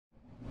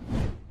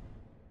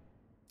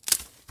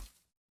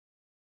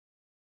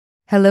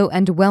Hello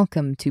and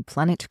welcome to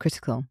Planet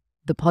Critical,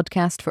 the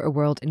podcast for a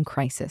world in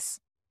crisis.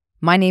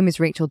 My name is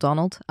Rachel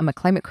Donald. I'm a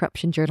climate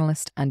corruption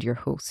journalist and your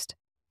host.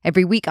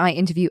 Every week I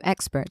interview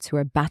experts who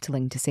are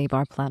battling to save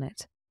our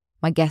planet.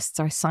 My guests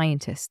are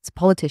scientists,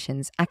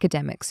 politicians,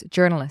 academics,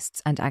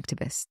 journalists and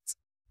activists.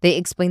 They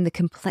explain the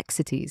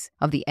complexities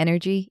of the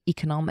energy,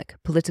 economic,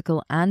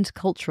 political and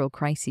cultural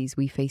crises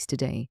we face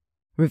today,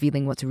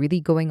 revealing what's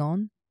really going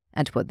on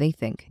and what they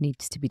think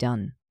needs to be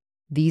done.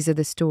 These are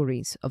the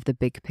stories of the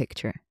big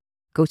picture.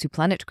 Go to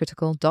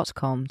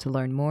planetcritical.com to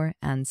learn more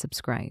and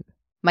subscribe.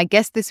 My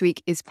guest this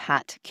week is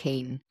Pat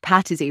Kane.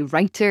 Pat is a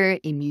writer,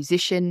 a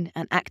musician,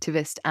 an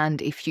activist,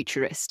 and a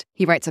futurist.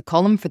 He writes a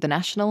column for The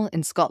National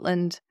in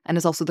Scotland and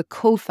is also the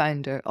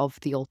co-founder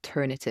of The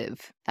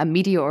Alternative, a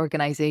media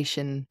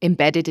organisation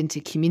embedded into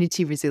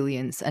community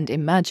resilience and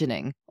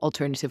imagining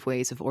alternative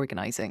ways of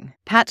organising.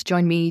 Pat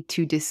joined me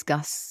to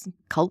discuss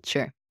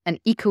culture. An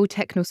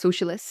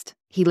eco-techno-socialist,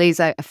 he lays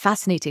out a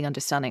fascinating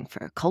understanding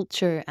for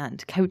culture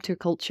and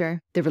counterculture,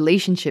 the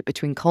relationship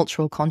between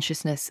cultural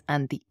consciousness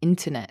and the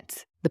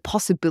internet, the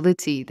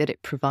possibility that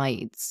it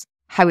provides,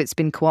 how it's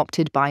been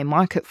co-opted by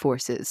market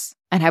forces,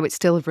 and how it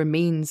still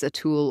remains a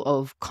tool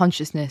of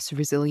consciousness,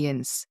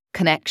 resilience,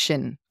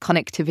 connection,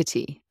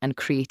 connectivity, and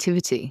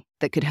creativity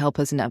that could help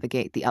us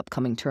navigate the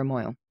upcoming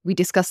turmoil. We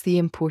discuss the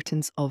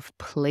importance of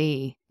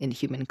play in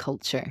human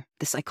culture,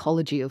 the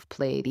psychology of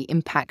play, the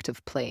impact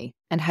of play,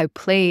 and how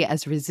play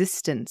as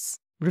resistance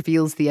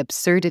reveals the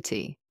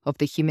absurdity of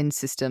the human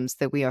systems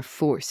that we are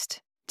forced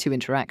to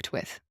interact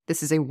with.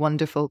 This is a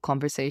wonderful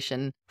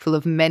conversation full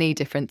of many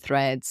different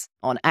threads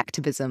on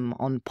activism,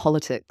 on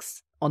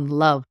politics, on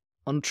love,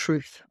 on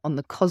truth, on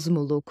the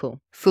cosmolocal,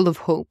 full of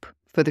hope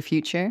for the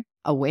future,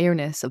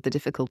 awareness of the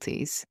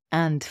difficulties,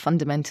 and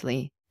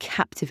fundamentally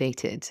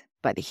captivated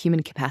by the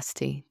human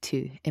capacity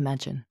to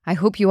imagine. I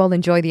hope you all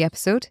enjoy the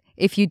episode.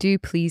 If you do,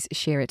 please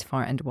share it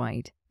far and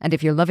wide. And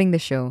if you're loving the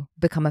show,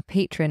 become a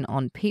patron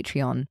on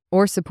Patreon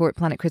or support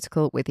Planet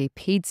Critical with a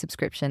paid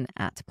subscription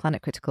at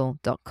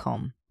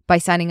planetcritical.com. By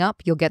signing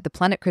up, you'll get the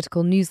Planet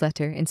Critical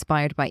newsletter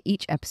inspired by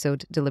each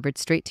episode delivered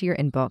straight to your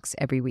inbox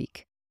every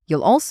week.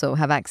 You'll also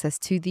have access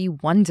to the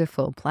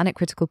wonderful Planet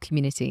Critical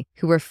community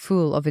who are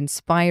full of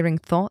inspiring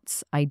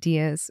thoughts,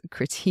 ideas,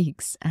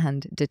 critiques,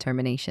 and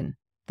determination.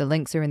 The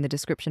links are in the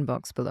description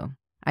box below.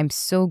 I'm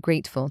so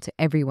grateful to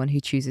everyone who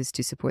chooses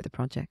to support the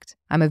project.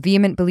 I'm a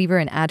vehement believer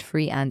in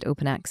ad-free and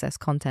open access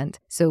content,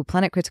 so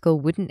Planet Critical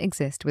wouldn't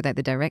exist without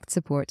the direct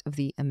support of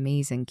the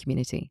amazing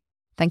community.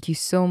 Thank you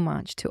so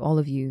much to all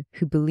of you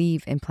who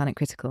believe in Planet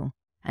Critical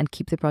and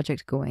keep the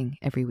project going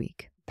every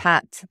week.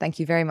 Pat, thank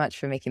you very much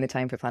for making the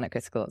time for Planet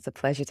Critical. It's a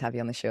pleasure to have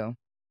you on the show.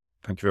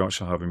 Thank you very much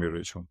for having me,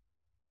 Rachel.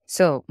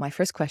 So, my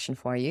first question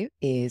for you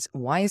is,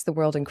 why is the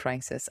world in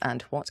crisis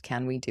and what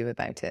can we do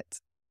about it?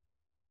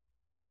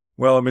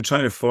 Well, I've been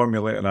trying to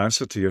formulate an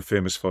answer to your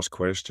famous first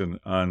question.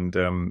 And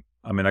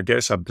I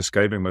guess I'm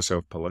describing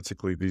myself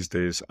politically these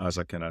days as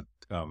a kind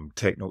of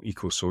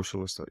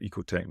techno-eco-socialist or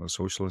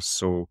eco-techno-socialist.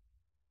 So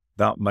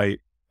that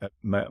might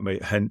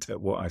hint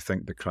at what I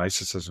think the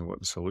crisis is and what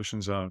the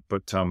solutions are.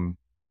 But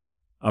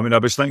I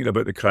was thinking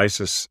about the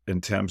crisis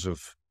in terms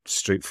of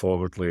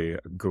straightforwardly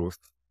growth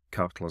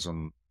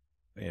capitalism,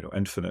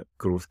 infinite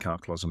growth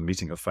capitalism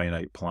meeting a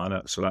finite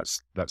planet. So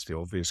that's the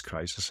obvious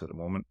crisis at the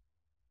moment.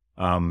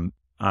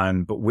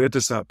 But where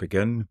does that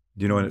begin?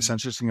 And it's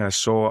interesting. I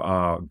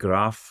saw a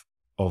graph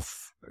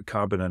of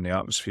carbon in the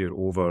atmosphere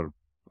over,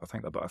 I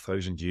think, about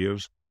 1,000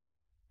 years,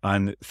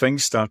 and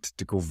things started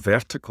to go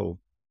vertical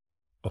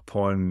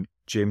upon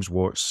James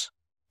Watt's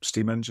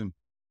steam engine.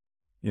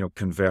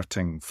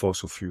 Converting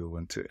fossil fuel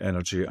into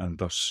energy, and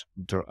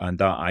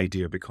that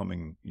idea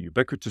becoming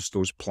ubiquitous,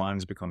 those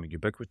plans becoming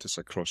ubiquitous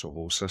across a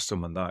whole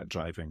system, and that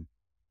driving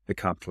the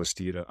capitalist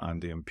era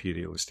and the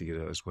imperialist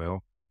era as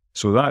well.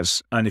 So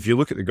and if you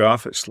look at the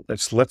graph,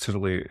 it's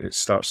literally, it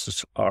starts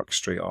to arc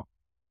straight up.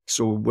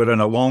 So we're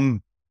in a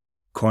long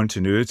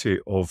continuity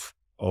of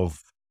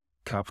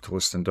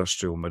capitalist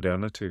industrial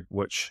modernity,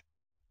 which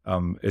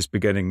is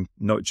beginning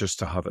not just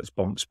to have its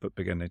bumps, but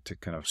beginning to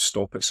kind of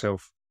stop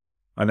itself.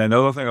 And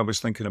another thing I was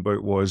thinking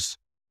about was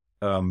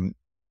at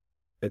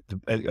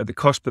the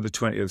cusp of the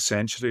 20th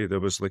century, there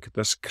was like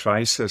this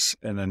crisis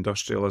in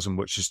industrialism,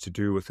 which is to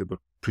do with they were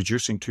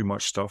producing too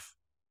much stuff.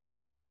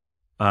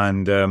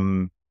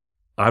 And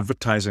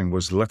advertising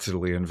was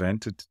literally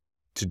invented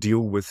to deal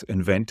with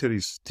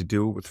inventories, to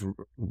deal with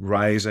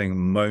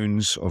rising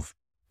mounds of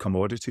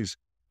commodities.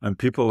 And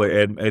people like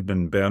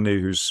Edmund Bernays,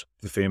 who's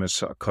the famous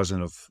sort of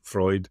cousin of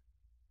Freud,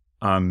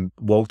 and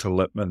Walter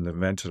Lippmann, the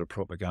inventor of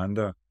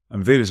propaganda,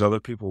 and various other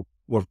people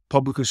were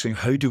publicly saying,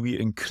 how do we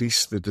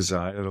increase the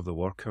desire of the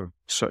worker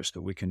such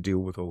that we can deal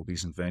with all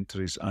these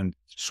inventories? And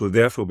so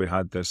therefore we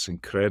had this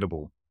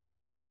incredible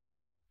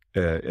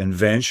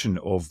invention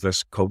of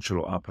this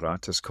cultural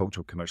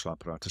commercial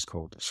apparatus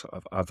called sort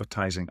of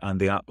advertising, and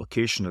the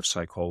application of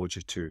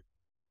psychology to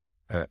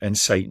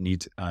incite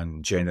need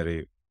and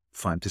generate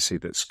fantasy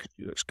that's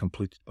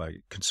completed by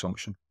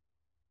consumption.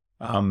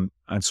 And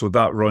so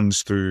that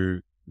runs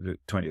through the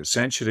 20th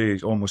century,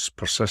 almost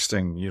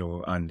persisting,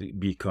 and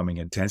becoming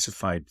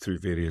intensified through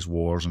various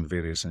wars and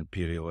various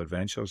imperial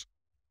adventures.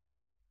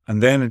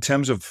 And then in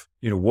terms of,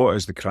 what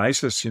is the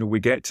crisis, we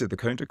get to the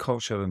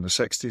counterculture in the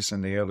 60s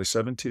and the early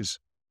 70s.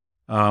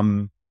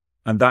 And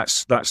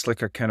that's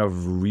like a kind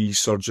of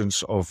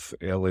resurgence of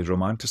early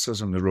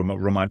romanticism, the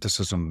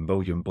romanticism,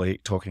 William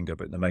Blake talking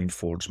about the mind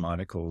forged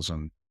manacles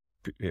and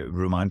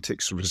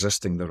romantics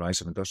resisting the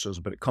rise of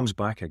industrialism, but it comes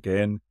back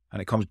again,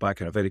 and it comes back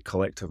in a very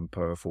collective and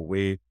powerful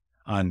way,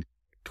 and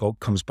it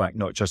comes back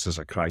not just as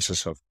a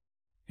crisis of,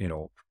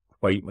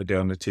 white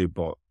modernity,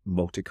 but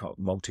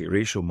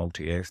multiracial,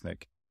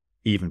 multi-ethnic,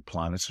 even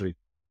planetary.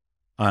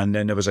 And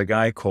then there was a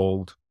guy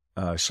called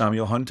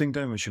Samuel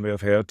Huntington, which you may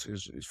have heard,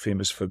 is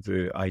famous for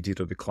the idea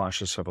of the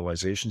clash of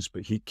civilizations,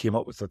 but he came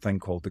up with a thing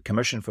called the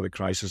Commission for the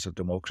Crisis of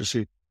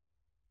Democracy,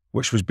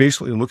 which was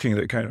basically looking at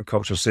the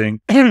counterculture, saying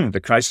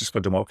the crisis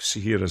for democracy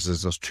here is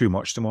there's too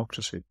much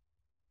democracy.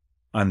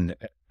 And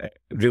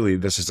really,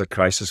 this is a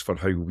crisis for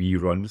how we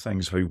run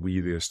things, how we,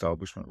 the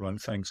establishment, run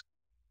things.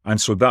 And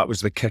so that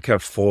was the kicker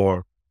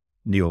for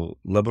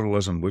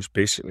neoliberalism, which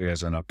basically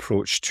is an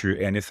approach to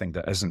anything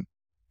that isn't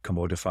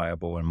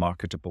commodifiable and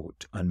marketable,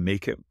 and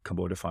make it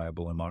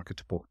commodifiable and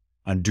marketable,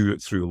 and do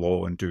it through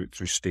law and do it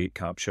through state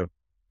capture.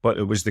 But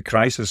it was the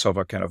crisis of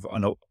a kind of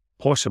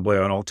possibly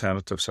an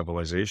alternative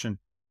civilization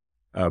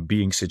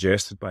being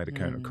suggested by the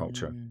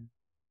counterculture.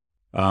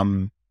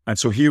 And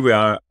so here we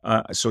are.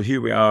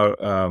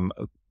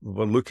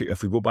 We're looking.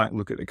 If we go back and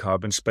look at the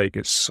carbon spike,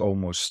 it's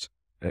almost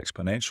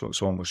exponential.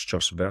 It's almost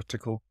just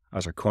vertical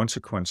as a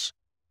consequence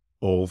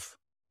of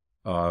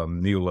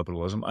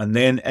neoliberalism. And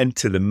then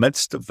into the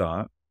midst of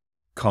that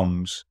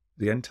comes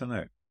the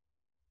internet,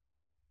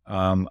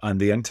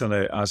 and the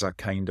internet as a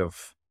kind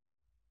of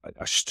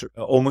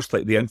almost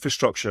like the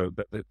infrastructure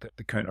that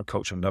the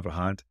counterculture never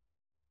had.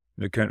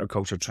 The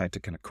counterculture tried to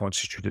kind of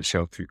constitute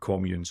itself through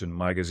communes and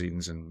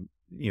magazines and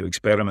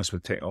experiments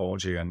with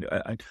technology, and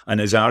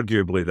is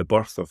arguably the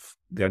birth of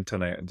the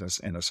internet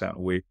in a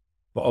certain way.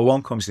 But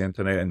along comes the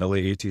internet in the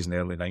late 80s and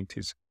early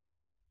 90s,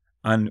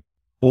 and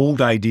old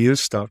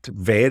ideas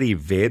very,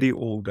 very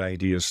old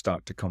ideas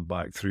start to come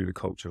back through the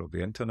culture of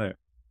the internet.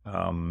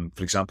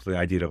 For example, the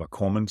idea of a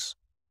commons,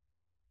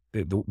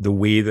 the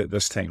way that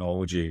this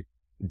technology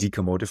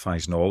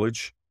decommodifies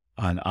knowledge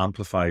and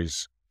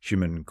amplifies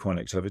human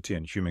connectivity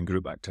and human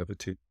group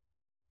activity.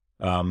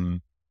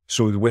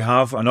 So we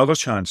have another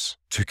chance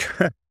to,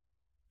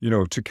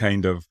 to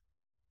kind of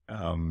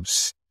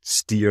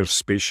steer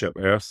spaceship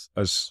Earth,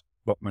 as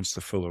Buckminster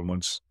Fuller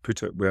once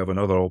put it. We have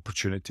another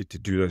opportunity to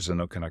do this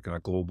on a kind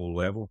of global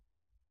level.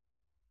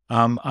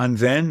 And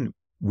then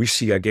we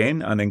see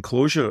again an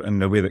enclosure in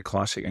the way that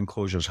classic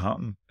enclosures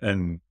happen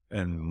in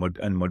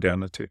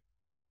modernity.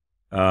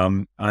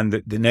 And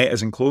the net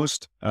is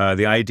enclosed.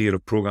 The idea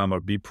of program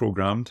or be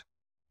programmed,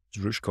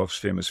 Rushkoff's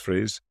famous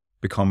phrase,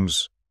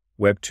 becomes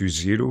Web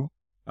 2.0,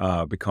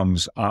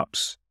 becomes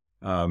apps.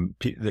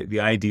 The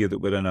idea that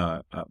we're in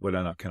a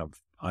kind of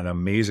an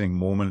amazing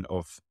moment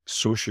of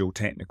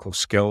socio-technical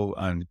skill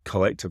and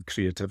collective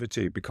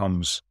creativity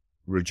becomes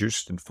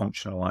reduced and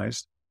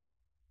functionalized.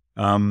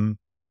 And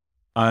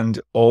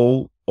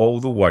all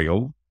the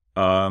while,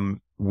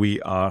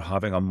 we are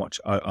having a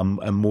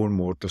more and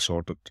more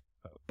disordered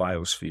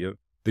biosphere.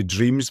 The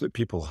dreams that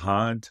people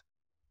had,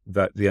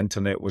 that the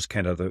internet was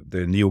kind of the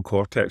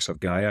neocortex of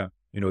Gaia,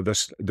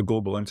 the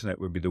global internet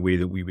would be the way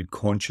that we would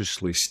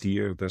consciously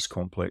steer this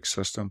complex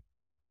system.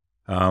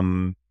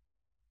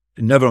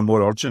 Never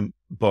more urgent,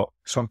 but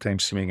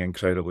sometimes seeming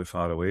incredibly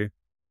far away.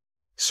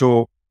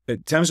 So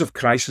in terms of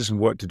crisis and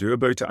what to do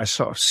about it, I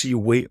sort of see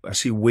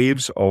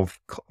waves of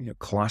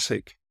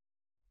classic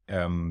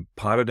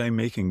paradigm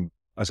making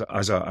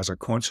as a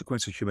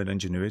consequence of human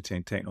ingenuity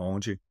and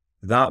technology,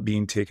 that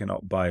being taken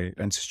up by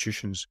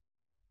institutions.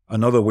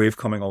 Another wave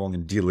coming along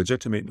and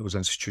delegitimating those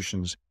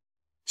institutions.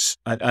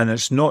 And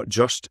it's not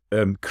just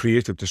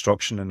creative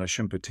destruction in a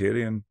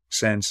Schumpeterian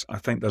sense. I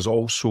think there's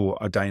also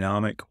a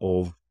dynamic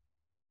of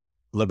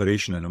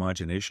liberation and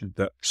imagination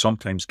that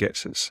sometimes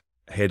gets its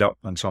head up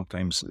and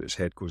sometimes its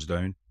head goes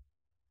down.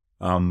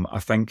 I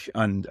think,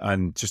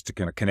 and just to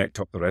kind of connect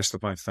up the rest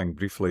of my thing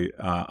briefly,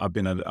 I've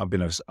been an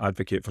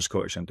advocate for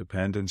Scottish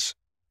independence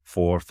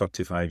for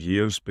 35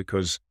 years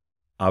because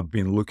I've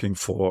been looking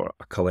for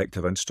a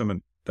collective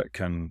instrument that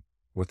can,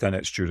 within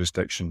its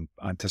jurisdiction,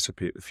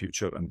 anticipate the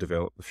future and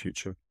develop the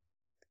future.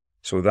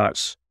 So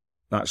that's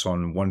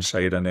on one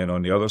side, and then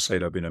on the other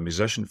side, I've been a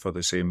musician for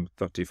the same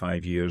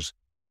 35 years,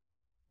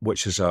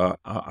 which is a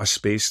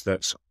space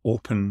that's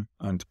open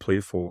and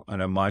playful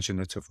and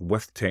imaginative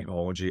with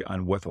technology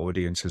and with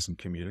audiences and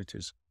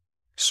communities.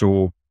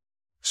 So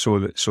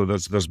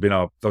there's been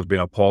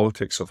a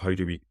politics of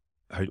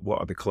what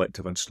are the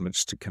collective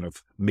instruments to kind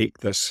of make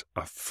this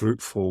a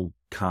fruitful,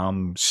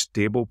 calm,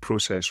 stable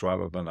process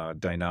rather than a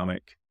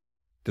dynamic,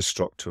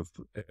 destructive,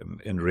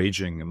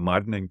 enraging,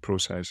 maddening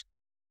process.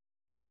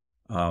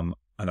 And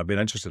I've been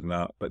interested in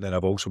that, but then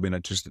I've also been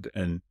interested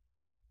in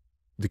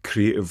the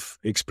creative,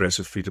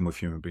 expressive freedom of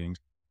human beings,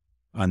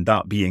 and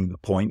that being the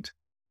point.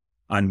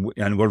 And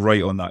we're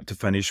right on that to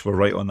finish. We're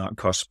right on that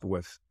cusp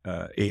with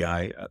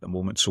AI at the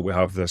moment. So we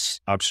have this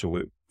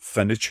absolute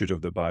finitude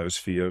of the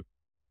biosphere,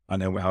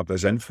 and then we have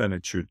this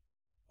infinitude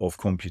of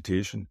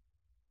computation.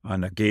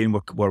 And again,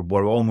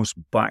 we're almost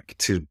back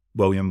to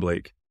William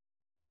Blake.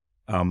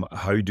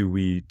 How do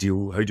we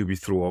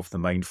throw off the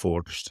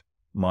mind-forged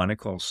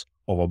manacles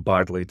of a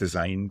badly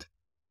designed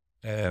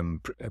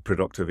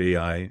productive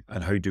AI,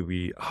 and how do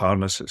we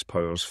harness its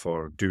powers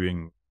for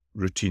doing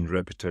routine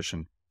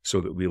repetition so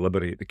that we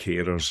liberate the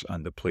carers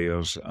and the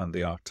players and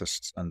the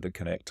artists and the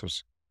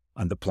connectors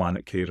and the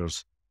planet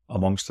carers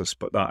amongst us?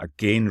 But that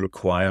again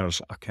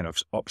requires a kind of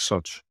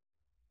upsurge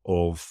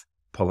of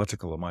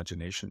political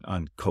imagination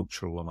and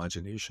cultural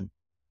imagination.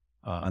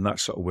 And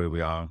that's sort of where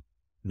we are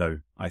now,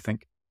 I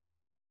think.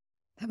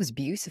 That was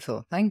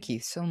beautiful. Thank you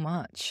so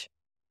much.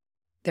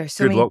 There's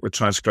so Good many... luck with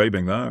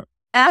transcribing that.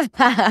 I've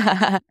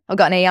got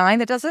an AI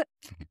that does it.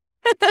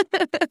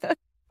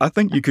 I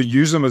think you could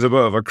use them as a bit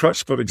of a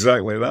crutch for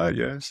exactly that,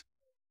 yes.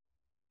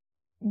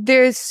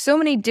 There's so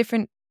many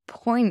different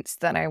points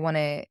that I want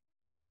to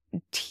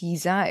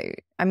tease out.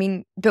 I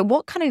mean, but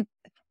what kind of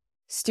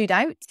stood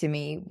out to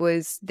me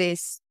was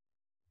this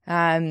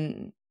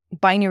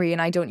binary,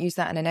 and I don't use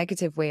that in a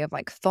negative way, of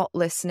like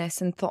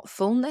thoughtlessness and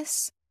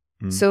thoughtfulness.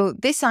 So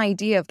this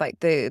idea of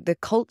like the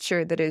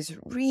culture that is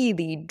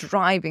really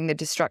driving the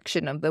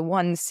destruction of the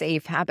one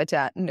safe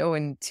habitat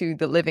known to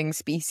the living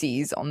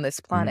species on this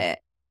planet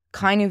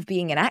kind of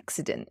being an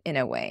accident in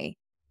a way,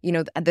 you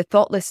know, the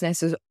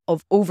thoughtlessness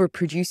of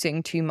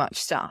overproducing too much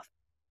stuff,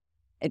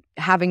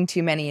 having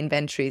too many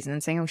inventories, and then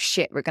saying, oh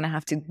shit, we're going to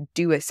have to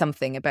do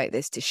something about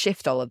this to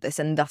shift all of this.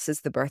 And thus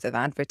is the birth of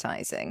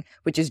advertising,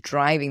 which is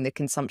driving the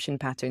consumption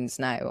patterns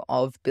now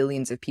of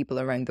billions of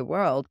people around the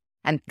world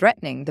and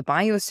threatening the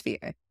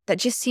biosphere. That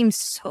just seems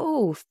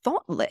so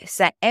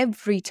thoughtless at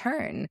every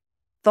turn.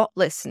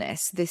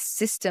 Thoughtlessness, this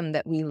system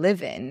that we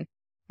live in,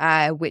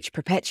 which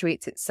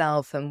perpetuates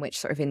itself and which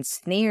sort of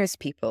ensnares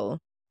people.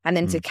 And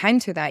then to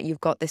counter that,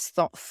 you've got this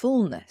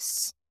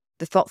thoughtfulness,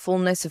 the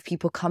thoughtfulness of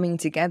people coming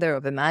together,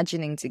 of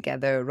imagining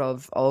together,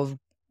 of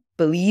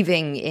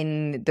believing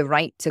in the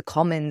right to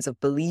commons, of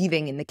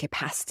believing in the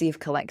capacity of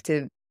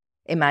collective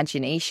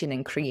imagination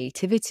and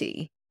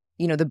creativity.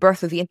 You know, the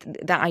birth of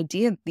that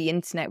idea of the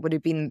internet would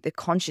have been the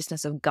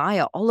consciousness of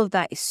Gaia. All of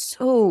that is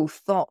so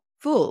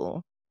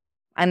thoughtful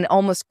and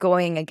almost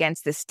going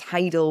against this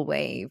tidal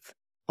wave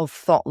of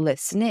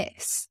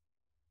thoughtlessness.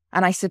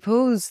 And I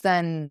suppose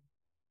then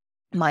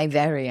my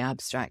very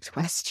abstract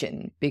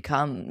question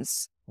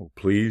becomes... Oh,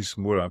 please,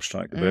 more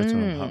abstract the better.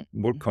 I'm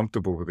more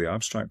comfortable with the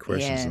abstract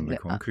questions than the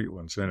concrete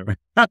ones anyway.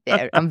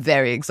 Yeah, I'm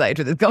very excited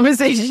for this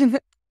conversation.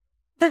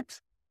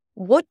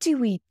 What do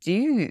we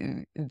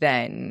do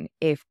then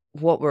if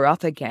what we're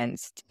up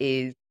against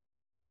is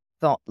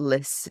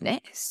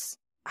thoughtlessness?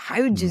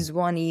 How does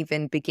one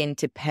even begin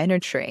to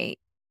penetrate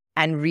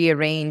and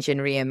rearrange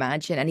and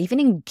reimagine and even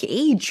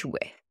engage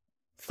with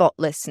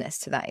thoughtlessness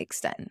to that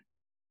extent?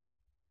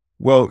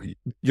 Well,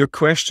 your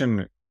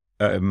question,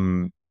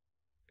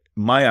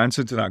 my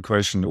answer to that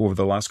question over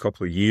the last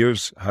couple of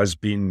years has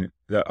been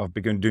that I've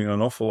begun doing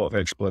an awful lot of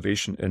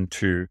exploration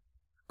into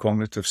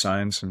cognitive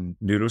science and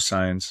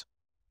neuroscience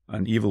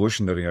and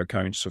evolutionary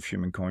accounts of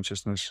human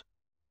consciousness.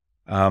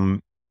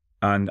 And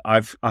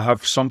I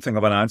have something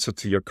of an answer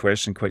to your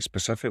question quite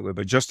specifically,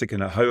 but just to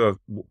kind of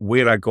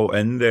where I got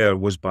in there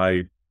was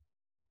by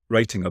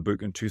writing a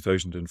book in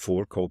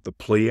 2004 called The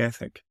Play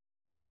Ethic.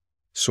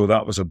 So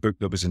that was a book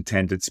that was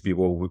intended to be,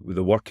 well,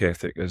 the work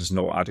ethic is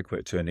not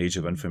adequate to an age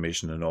of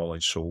information and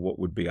knowledge. So what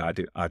would be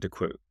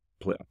adequate?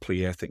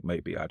 Play ethic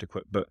might be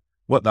adequate. But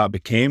what that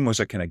became was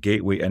a kind of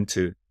gateway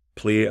into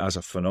play as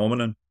a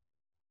phenomenon.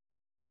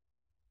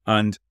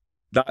 And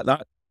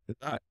that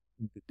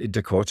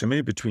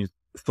dichotomy between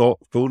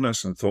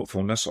thoughtfulness and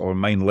thoughtfulness, or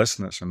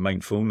mindlessness and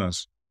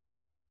mindfulness,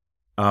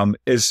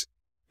 is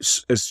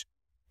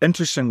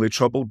interestingly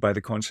troubled by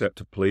the concept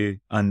of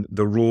play and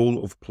the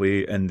role of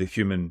play in the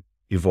human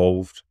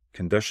evolved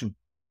condition.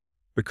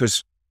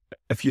 Because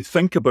if you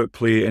think about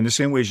play in the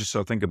same way as you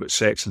sort of think about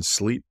sex and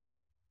sleep,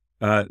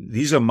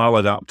 these are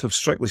maladaptive.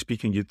 Strictly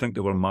speaking, you'd think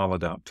they were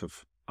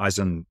maladaptive, as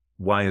in,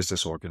 why is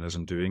this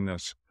organism doing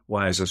this?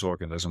 Why is this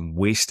organism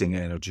wasting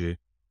energy,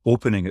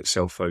 opening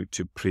itself out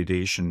to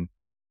predation,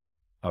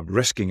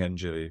 risking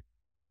injury?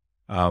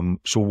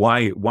 So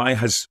why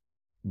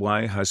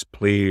has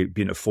play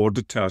been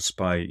afforded to us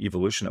by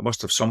evolution? It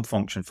must have some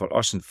function for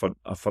us and for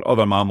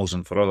other mammals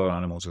and for other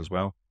animals as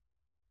well.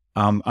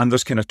 And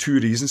there's kind of two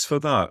reasons for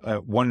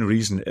that. One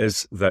reason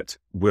is that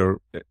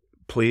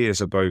play is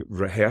about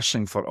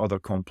rehearsing for other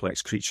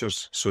complex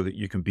creatures so that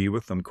you can be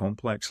with them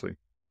complexly.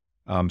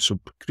 So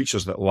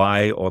creatures that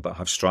lie or that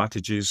have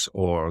strategies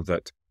or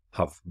that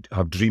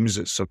have dreams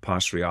that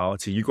surpass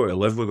reality, you got to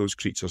live with those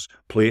creatures.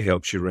 Play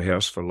helps you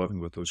rehearse for living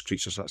with those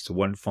creatures. That's the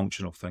one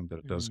functional thing that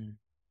it does.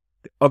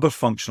 The other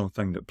functional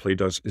thing that play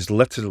does is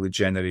literally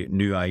generate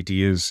new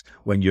ideas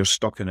when you're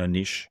stuck in a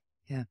niche.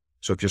 Yeah.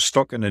 So if you're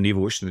stuck in an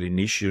evolutionary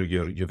niche,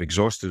 you've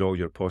exhausted all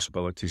your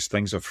possibilities,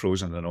 things are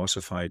frozen and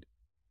ossified.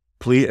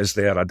 Play is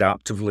there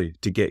adaptively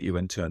to get you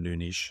into a new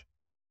niche.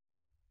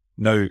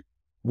 Now,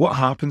 what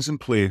happens in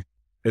play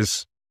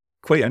is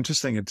quite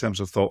interesting in terms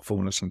of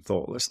thoughtfulness and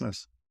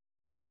thoughtlessness,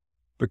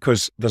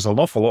 because there's an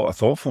awful lot of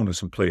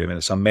thoughtfulness in play. I mean,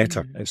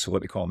 it's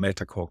what they call a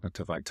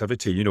metacognitive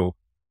activity. You know,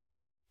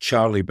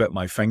 Charlie bit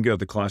my finger,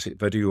 the classic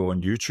video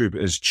on YouTube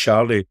is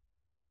Charlie,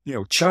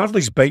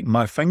 Charlie's biting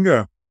my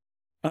finger.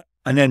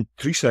 And then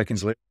 3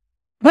 seconds later,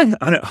 and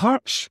it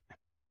hurts,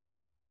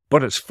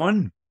 but it's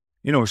fun.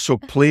 So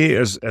play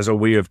is a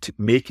way of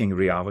making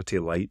reality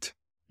light.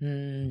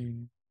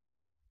 And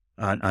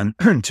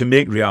to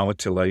make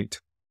reality light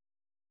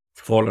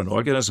for an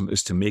organism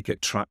is to make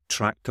it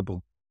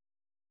tractable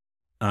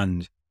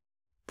and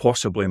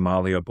possibly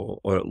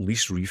malleable, or at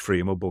least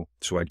reframable.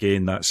 So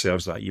again, that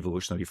serves that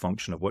evolutionary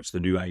function of what's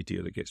the new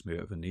idea that gets me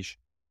out of a niche.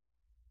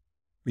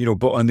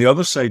 But on the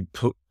other side,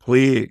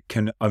 play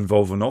can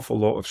involve an awful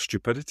lot of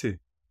stupidity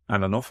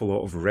and an awful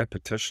lot of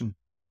repetition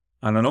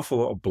and an awful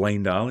lot of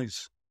blind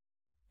alleys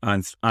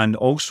and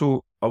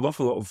also an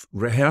awful lot of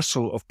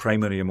rehearsal of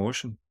primary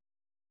emotion.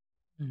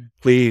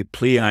 Play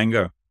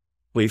anger,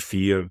 play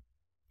fear,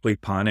 play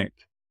panic.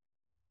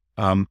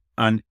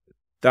 And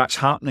that's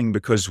happening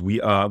because we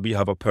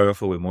have a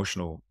powerful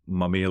emotional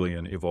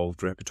mammalian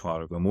evolved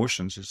repertoire of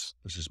emotions.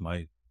 This is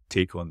my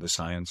take on the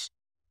science.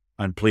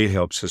 And play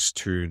helps us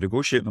to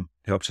negotiate them,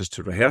 helps us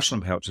to rehearse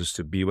them, helps us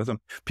to be with them.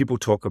 People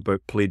talk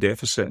about play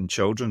deficit in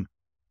children.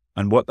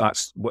 And what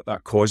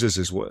that causes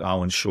is what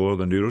Alan Shore,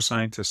 the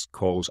neuroscientist,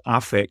 calls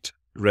affect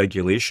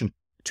regulation.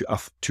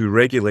 To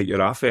regulate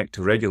your affect,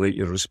 to regulate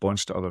your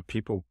response to other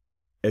people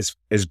is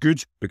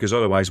good, because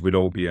otherwise we'd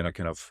all be in a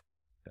kind of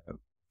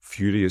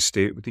furious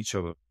state with each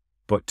other.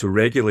 But to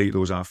regulate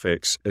those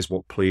affects is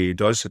what play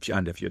does. If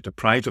you're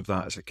deprived of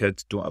that as a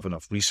kid, don't have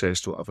enough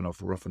recess, don't have enough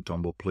rough and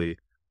tumble play,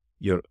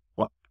 you're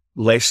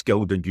less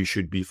skilled than you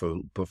should be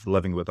for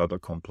living with other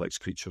complex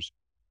creatures.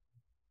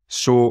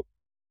 So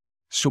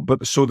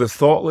the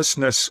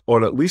thoughtlessness,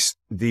 or at least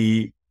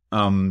the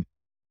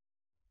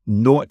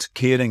not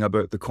caring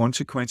about the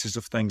consequences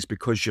of things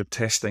because you're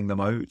testing them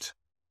out,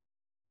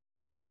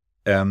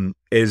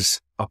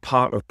 is a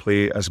part of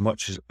play as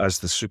much as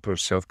the super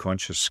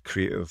self-conscious,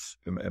 creative,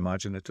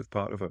 imaginative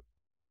part of it.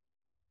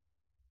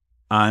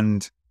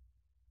 And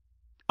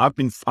I've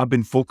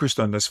been focused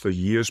on this for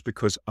years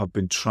because I've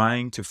been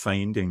trying to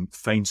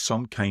find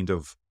some kind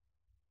of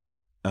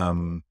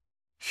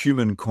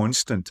human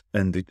constant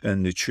in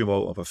the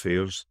tumult of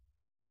affairs.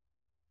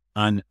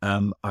 And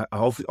I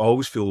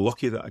always feel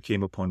lucky that I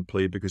came upon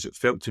play, because it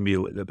felt to me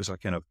like it was a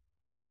kind of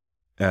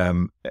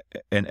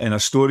in a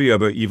story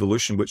about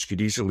evolution, which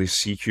could easily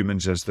see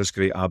humans as this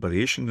great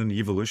aberration in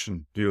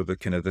evolution, the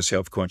kind of the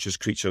self-conscious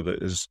creature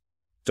that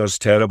does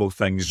terrible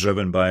things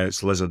driven by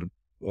its lizard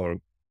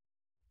or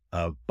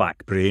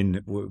back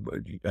brain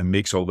and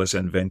makes all this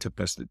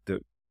inventiveness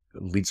that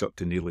leads up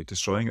to nearly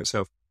destroying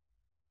itself.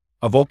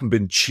 I've often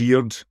been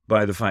cheered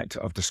by the fact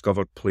that I've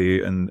discovered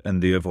play in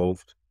the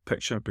evolved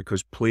picture,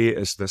 because play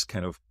is this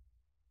kind of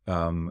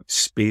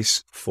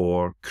space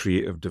for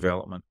creative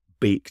development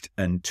baked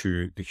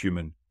into the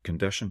human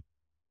condition.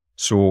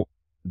 So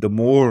the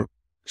more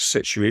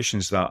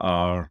situations that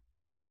are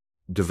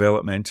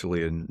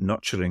developmentally and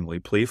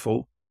nurturingly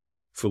playful,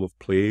 full of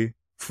play,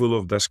 full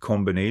of this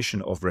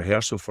combination of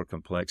rehearsal for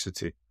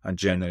complexity and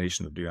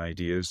generation of new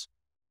ideas,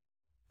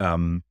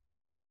 the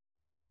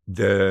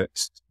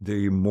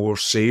more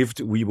saved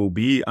we will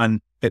be.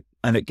 And it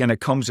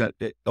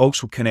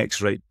also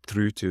connects right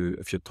through to,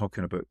 if you're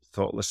talking about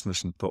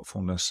thoughtlessness and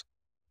thoughtfulness,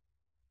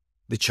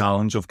 the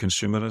challenge of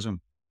consumerism.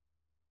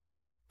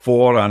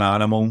 For an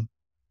animal,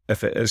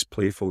 if it is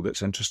playful,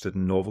 that's interested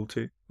in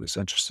novelty, that's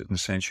interested in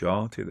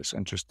sensuality, that's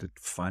interested in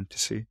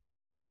fantasy.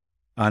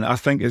 And I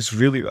think it's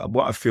really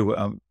what I feel,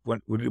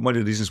 one of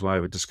the reasons why I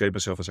would describe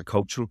myself as a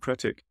cultural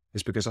critic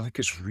is because I think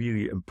it's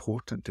really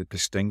important to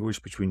distinguish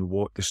between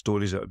what the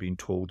stories that are being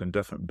told in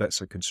different bits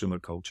of consumer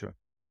culture.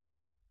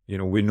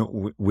 We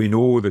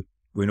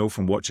know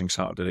from watching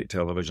Saturday night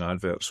television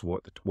adverts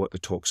what the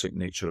toxic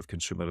nature of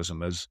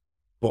consumerism is.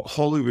 But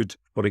Hollywood,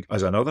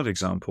 as another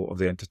example of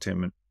the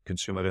entertainment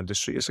consumer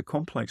industry, is a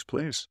complex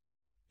place.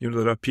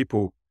 There are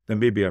people, there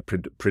may be a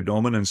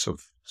predominance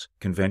of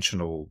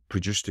conventional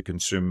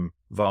produce-to-consume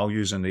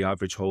values in the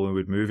average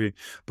Hollywood movie,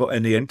 but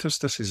in the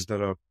interstices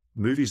there are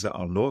movies that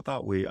are not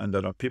that way, and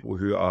there are people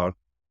who are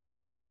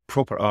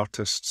proper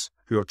artists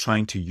who are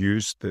trying to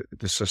use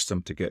the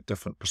system to get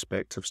different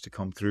perspectives to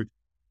come through,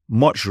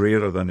 much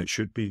rarer than it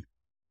should be.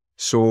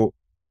 So,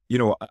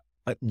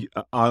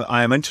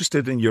 I am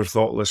interested in your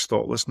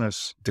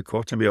thoughtlessness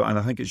dichotomy, and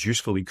I think it's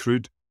usefully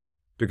crude,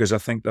 because I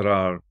think there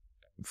are,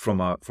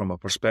 from a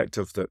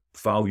perspective that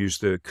values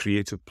the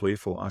creative,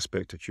 playful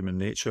aspect of human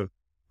nature,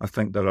 I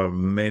think there are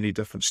many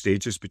different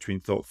stages between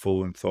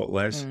thoughtful and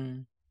thoughtless.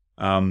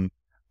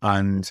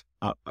 And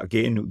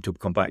again, to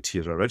come back to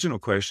your original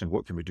question,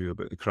 what can we do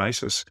about the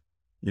crisis?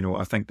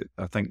 I think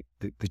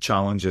the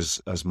challenge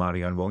is, as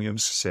Marianne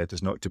Williams said,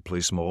 is not to play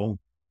small.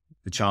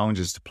 The challenge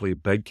is to play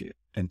big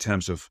in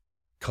terms of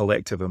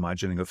collective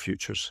imagining of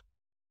futures.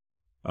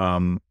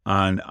 And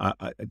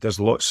there's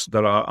lots.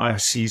 I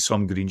see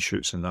some green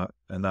shoots in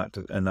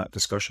that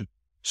discussion.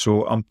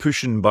 So I'm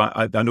pushing back.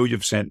 I know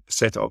you've set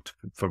it up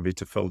for me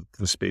to fill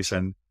the space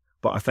in,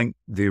 but I think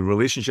the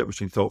relationship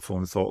between thoughtful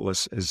and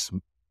thoughtless is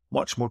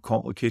much more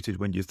complicated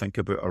when you think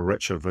about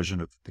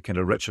the kind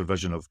of richer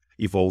vision of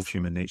evolved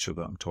human nature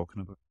that I'm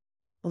talking about.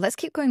 Well, let's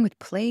keep going with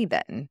play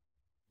then,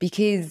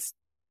 because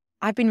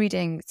I've been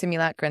reading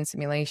Simulacra and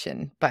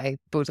Simulation by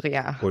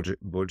Baudrillard.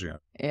 Baudrillard.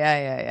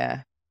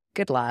 Yeah.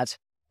 Good lad.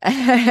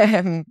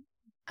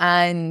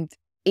 And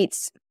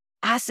it's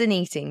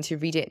fascinating to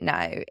read it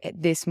now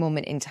at this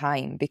moment in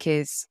time,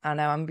 because I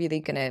know I'm really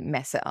going to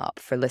mess it up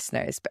for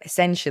listeners, but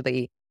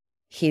essentially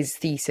his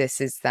thesis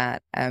is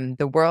that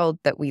the world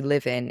that we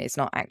live in is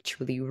not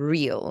actually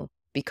real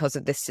because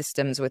of the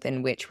systems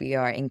within which we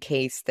are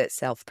encased that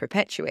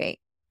self-perpetuate.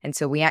 And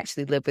so we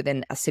actually live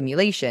within a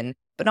simulation,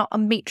 but not a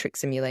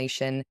matrix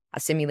simulation, a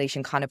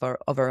simulation kind of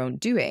our own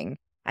doing.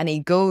 And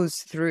he goes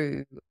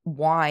through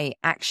why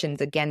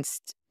actions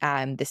against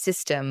the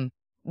system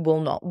will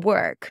not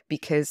work,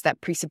 because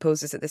that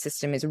presupposes that the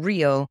system is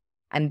real,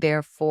 and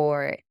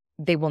therefore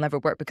they will never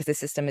work because the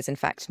system is in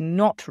fact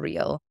not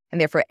real. And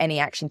therefore any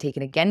action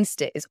taken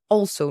against it is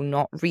also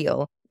not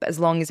real. But as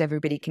long as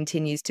everybody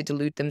continues to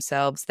delude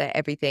themselves that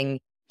everything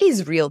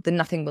is real, then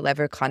nothing will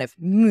ever kind of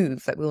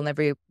move, that we'll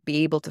never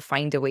be able to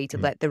find a way to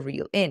let the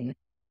real in.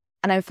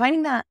 And I'm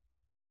finding that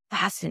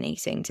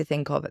fascinating to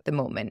think of at the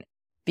moment,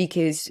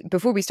 because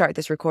before we started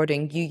this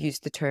recording, you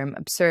used the term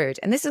absurd.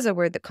 And this is a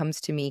word that comes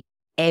to me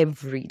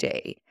every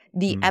day.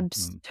 The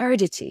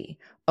absurdity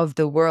of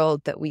the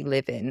world that we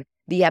live in,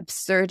 the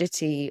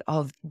absurdity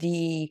of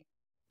the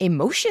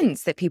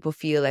emotions that people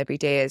feel every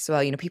day as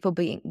well. You know, people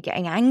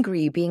getting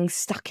angry, being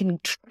stuck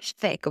in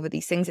traffic over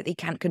these things that they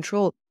can't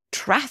control.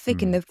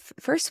 Traffic in the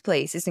first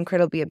place is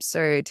incredibly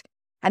absurd.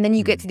 And then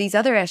you get to these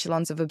other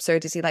echelons of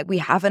absurdity, like we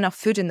have enough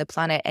food in the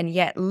planet, and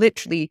yet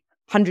literally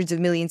hundreds of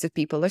millions of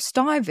people are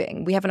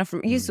starving. We have enough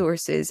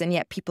resources, and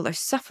yet people are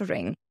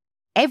suffering.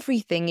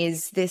 Everything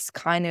is this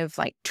kind of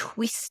like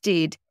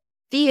twisted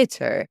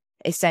theater,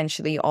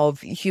 essentially, of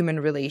human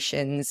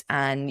relations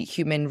and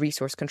human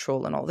resource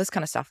control and all this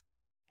kind of stuff.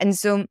 And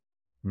so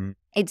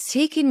it's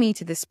taken me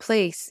to this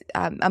place,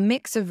 a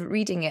mix of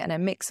reading it and a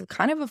mix of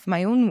kind of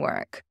my own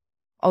work,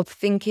 of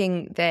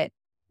thinking that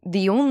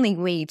the only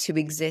way to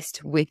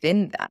exist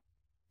within that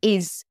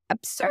is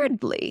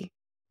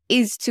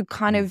to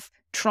kind of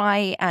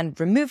try and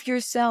remove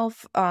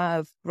yourself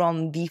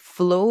from the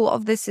flow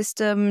of the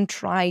system,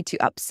 try to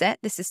upset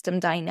the system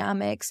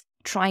dynamics,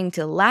 trying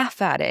to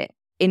laugh at it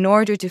in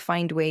order to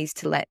find ways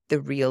to let the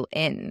real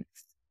in.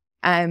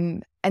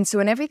 And so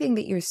in everything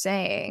that you're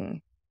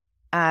saying,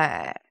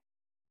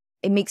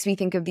 it makes me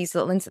think of these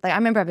little instances. Like, I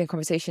remember having a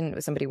conversation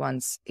with somebody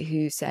once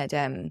who said,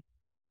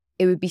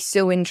 it would be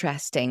so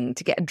interesting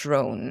to get a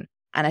drone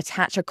and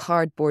attach a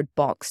cardboard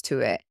box to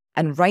it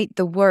and write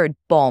the word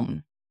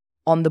bomb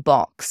on the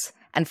box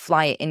and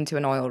fly it into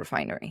an oil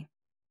refinery.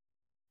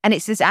 And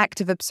it's this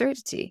act of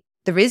absurdity.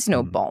 There is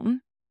no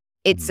bomb.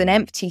 It's an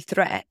empty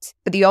threat,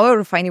 but the oil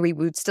refinery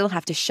would still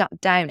have to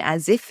shut down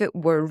as if it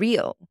were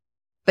real.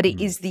 But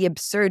it is the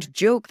absurd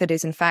joke that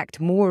is in fact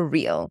more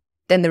real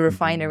than the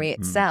refinery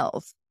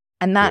itself.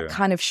 And that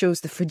kind of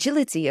shows the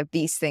fragility of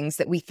these things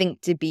that we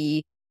think to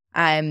be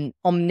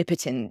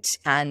omnipotent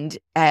and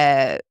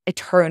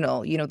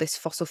eternal, you know, this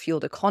fossil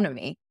fueled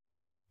economy.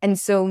 And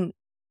so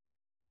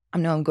I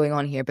know I'm going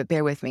on here, but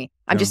bear with me.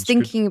 I'm just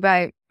thinking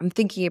about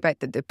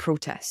the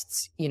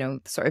protests, you know,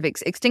 sort of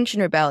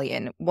Extinction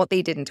Rebellion. What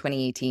they did in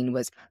 2018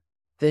 was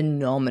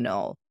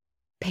phenomenal.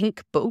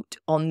 Pink boat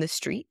on the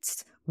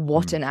streets.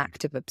 What an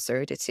act of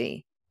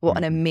absurdity. What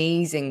an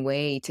amazing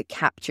way to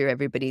capture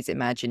everybody's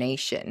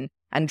imagination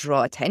and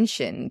draw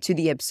attention to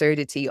the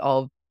absurdity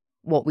of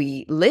what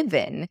we live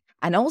in,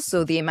 and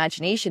also the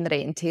imagination that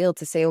it entailed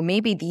to say, oh,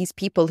 maybe these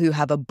people who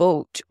have a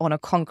boat on a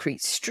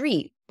concrete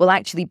street will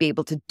actually be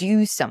able to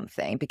do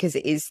something, because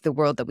it is the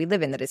world that we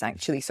live in that is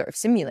actually sort of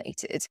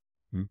simulated.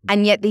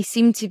 And yet they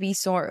seem to be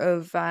sort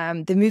of,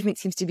 the movement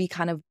seems to be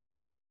kind of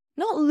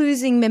not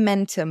losing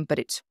momentum, but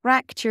it's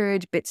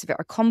fractured. Bits of it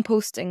are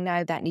composting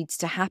now. That needs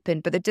to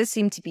happen. But there does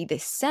seem to be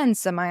this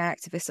sense among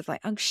activists of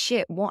like, oh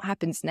shit, what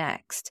happens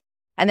next?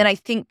 And then I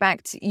think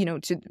back to, you know,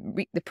 to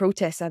the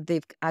protests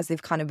as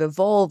they've kind of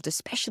evolved,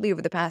 especially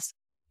over the past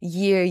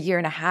year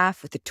and a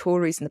half with the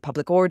Tories and the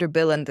Public Order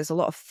Bill, and there's a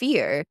lot of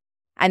fear,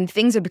 and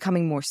things are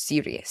becoming more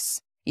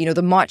serious. You know,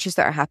 the marches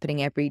that are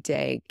happening every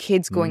day,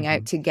 kids going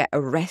out to get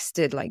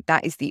arrested, like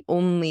that is the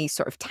only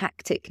sort of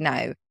tactic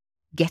now,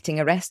 getting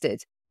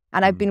arrested.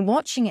 And I've been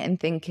watching it and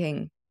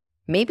thinking,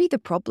 maybe the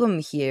problem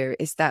here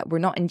is that we're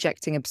not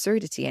injecting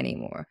absurdity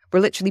anymore. We're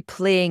literally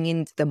playing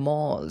into the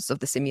maws of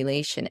the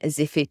simulation as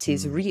if it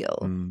is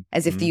real,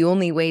 as if the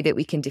only way that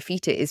we can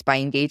defeat it is by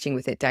engaging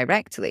with it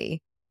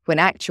directly. When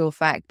actual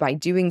fact, by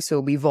doing so,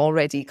 we've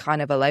already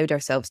kind of allowed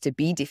ourselves to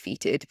be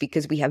defeated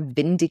because we have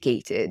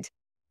vindicated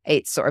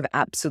its sort of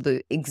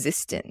absolute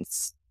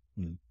existence.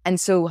 And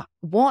so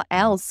what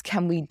else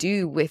can we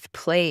do with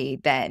play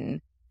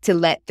then to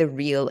let the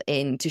real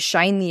in, to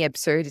shine the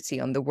absurdity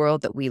on the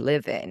world that we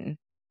live in,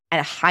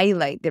 and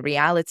highlight the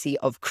reality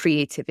of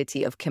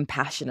creativity, of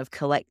compassion, of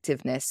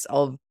collectiveness,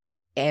 of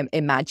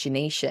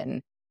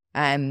imagination,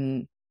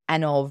 and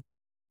of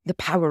the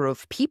power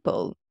of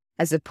people,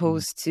 as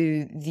opposed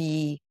to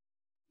the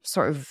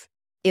sort of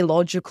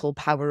illogical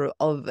power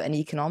of an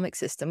economic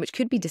system, which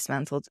could be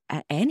dismantled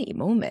at any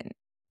moment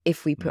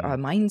if we put our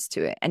minds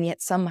to it. And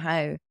yet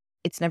somehow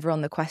it's never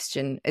on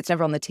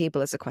the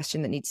table as a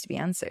question that needs to be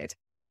answered.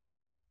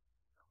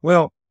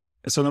 Well,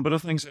 it's a number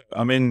of things.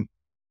 I mean,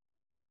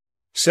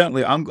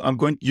 certainly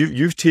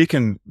you've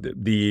taken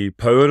the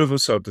power of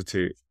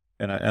absurdity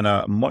in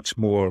a much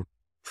more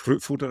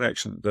fruitful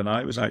direction than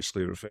I was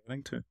actually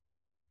referring to.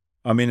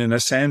 I mean, in a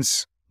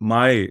sense,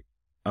 my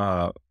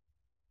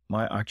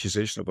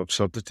accusation of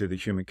absurdity, the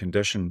human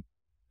condition,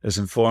 is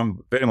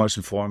very much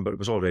informed, but it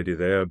was already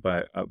there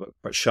but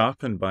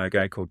sharpened by a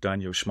guy called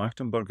Daniel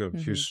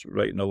Schmachtenberger, who's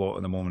writing a lot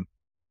at the moment.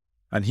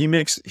 And he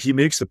makes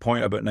the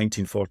point about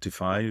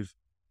 1945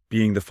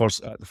 being the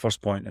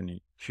first point in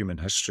human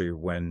history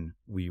when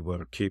we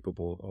were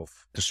capable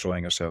of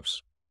destroying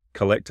ourselves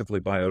collectively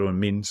by our own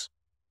means,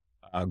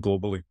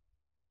 globally.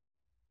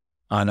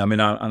 And I mean,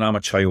 I'm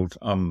a child.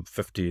 I'm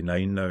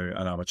 59 now,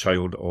 and I'm a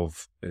child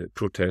of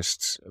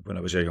protests when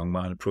I was a young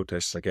man.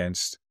 Protests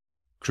against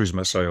cruise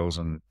missiles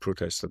and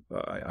protests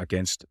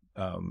against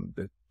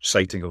the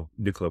sighting of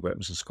nuclear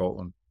weapons in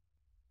Scotland.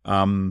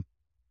 And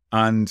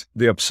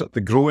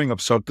the growing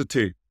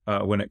absurdity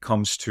when it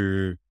comes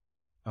to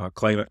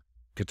climate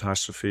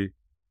catastrophe,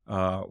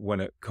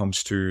 when it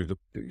comes to the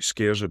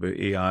scares about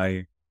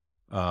AI,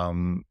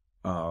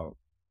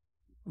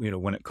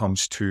 when it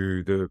comes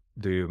to the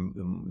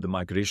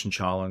migration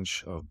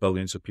challenge of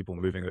billions of people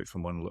moving out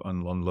from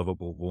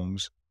unlivable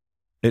homes.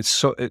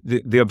 It's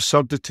the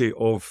absurdity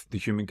of the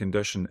human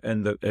condition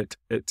in that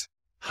it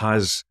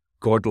has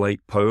godlike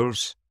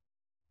powers,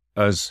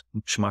 as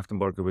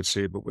Schmachtenberger would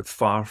say, but with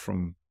far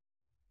from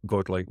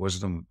godlike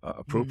wisdom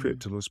appropriate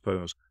to those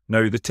powers.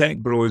 Now, the tech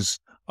bros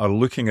are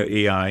looking at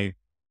AI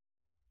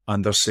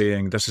and they're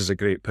saying, this is a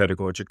great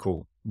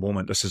pedagogical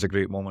moment. This is a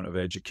great moment of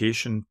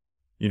education.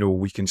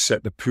 We can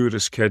sit the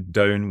poorest kid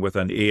down with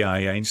an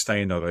AI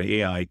Einstein or an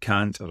AI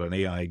Kant or an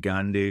AI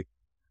Gandhi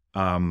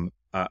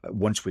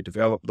once we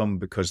develop them,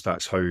 because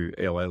that's how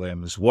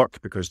LLMs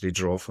work, because they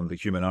draw from the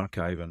human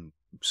archive and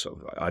sort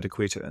of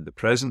adequate it in the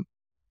present.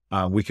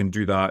 We can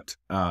do that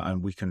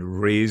and we can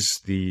raise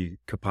the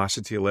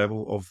capacity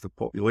level of the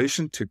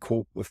population to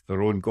cope with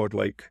their own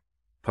godlike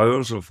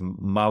powers of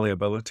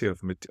malleability,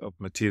 of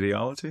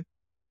materiality.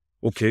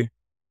 Okay.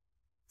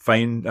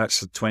 Fine,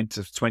 that's a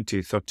 20,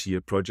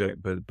 30-year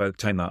project, but by the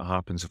time that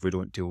happens, if we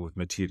don't deal with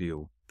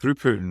material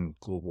throughput and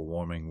global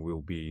warming,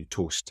 we'll be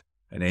toast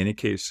in any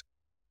case.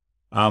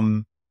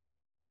 So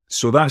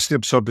that's the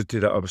absurdity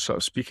that I was sort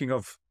of speaking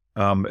of,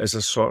 is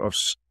a sort of,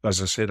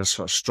 as I said, a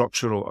sort of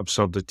structural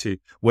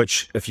absurdity,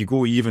 which if you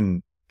go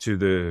even to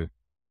the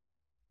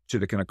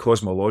kind of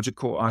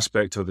cosmological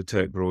aspect of the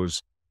tech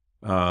bros,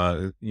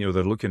 they're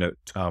looking at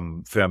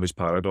Fermi's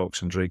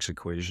paradox and Drake's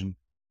equation.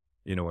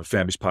 And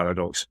Fermi's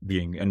paradox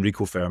being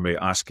Enrico Fermi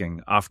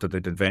asking, after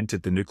they'd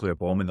invented the nuclear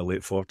bomb in the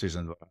late 40s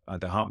and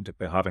they happened to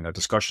be having a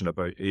discussion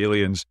about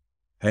aliens,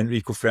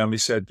 Enrico Fermi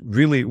said,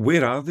 really,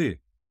 where are they?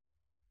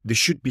 They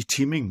should be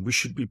teeming. We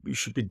should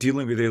be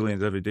dealing with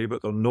aliens every day,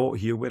 but they're not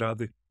here. Where are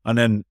they? And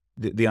then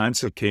the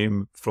answer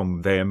came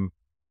from them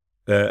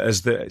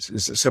as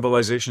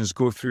civilizations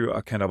go through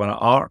a kind of an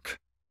arc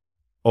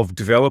of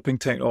developing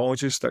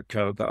technologies that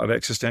are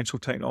existential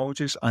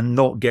technologies and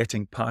not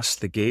getting past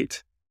the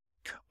gate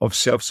of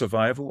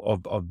self-survival,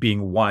 of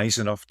being wise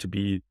enough to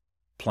be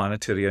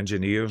planetary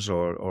engineers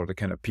or the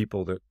kind of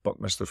people that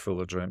Buckminster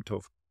Fuller dreamt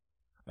of,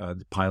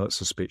 the pilots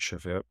of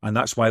Spaceship Earth. And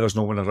that's why there's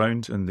no one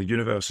around in the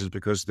universe, is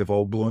because they've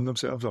all blown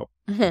themselves up.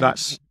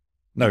 That's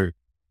now,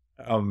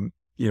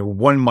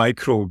 one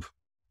microbe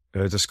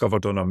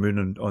discovered on a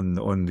moon,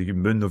 on the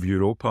moon of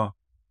Europa,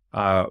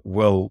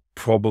 will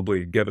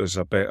probably give us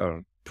a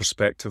better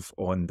perspective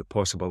on the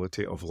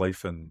possibility of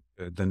life in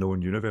the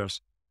known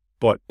universe.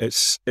 But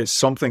it's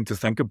something to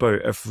think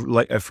about.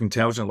 If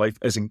intelligent life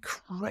is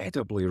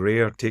incredibly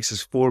rare, it takes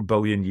us 4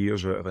 billion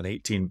years out of an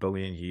 18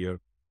 billion year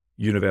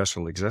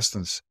universal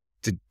existence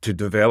to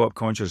develop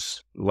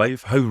conscious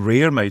life, how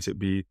rare might it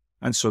be?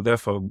 And so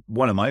therefore,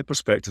 one of my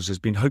perspectives has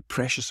been, how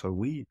precious are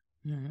we?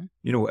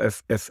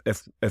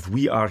 If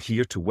we are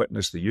here to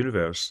witness the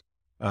universe,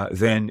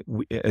 then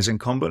it is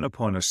incumbent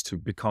upon us to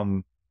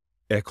become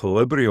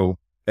equilibrial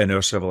in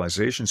our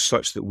civilization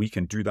such that we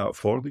can do that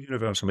for the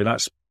universe. I mean,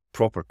 that's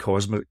proper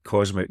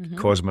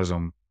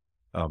cosmism,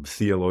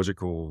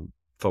 theological,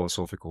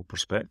 philosophical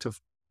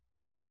perspective.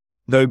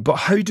 Now, but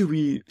how do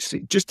we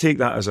just take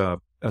that as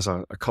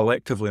a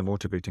collectively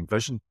motivating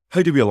vision?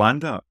 How do we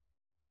land that?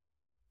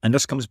 And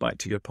this comes back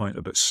to your point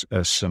about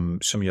some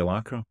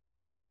simulacra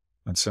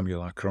and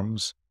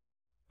simulacrums.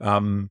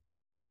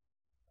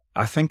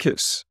 I think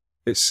it's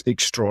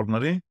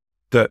extraordinary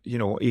that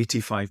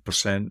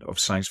 85% of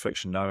science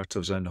fiction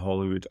narratives in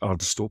Hollywood are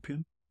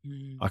dystopian.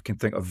 I can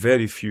think of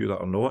very few that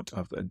are not.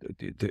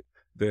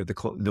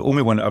 The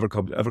only one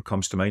that ever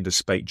comes to mind is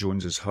Spike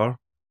Jonze's Her,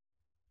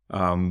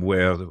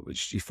 where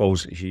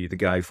the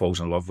guy falls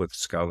in love with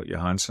Scarlett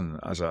Johansson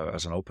as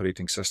an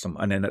operating system,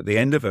 and then at the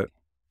end of it,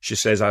 she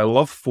says, "I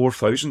love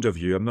 4,000 of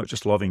you. I'm not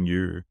just loving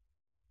you."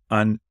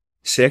 And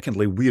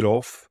secondly, we're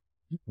off.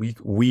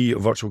 We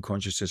virtual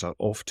consciousness are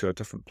off to a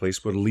different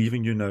place. We're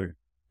leaving you now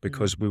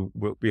because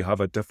we have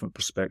a different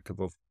perspective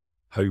of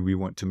how we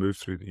want to move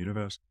through the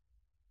universe.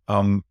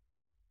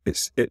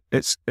 It's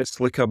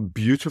like a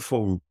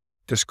beautiful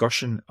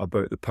discussion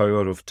about the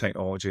power of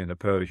technology and the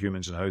power of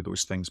humans and how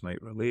those things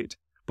might relate,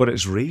 but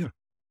it's rare.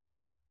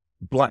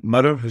 Black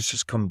Mirror has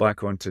just come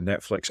back onto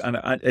Netflix and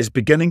is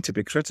beginning to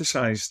be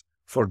criticized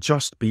for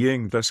just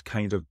being this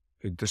kind of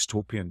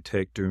dystopian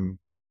tech doom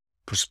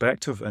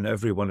perspective in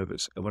every one of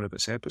its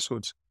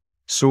episodes.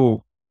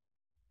 So,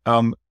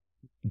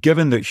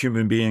 given that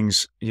human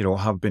beings,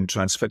 have been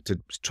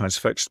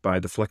transfixed by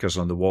the flickers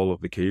on the wall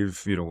of the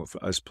cave,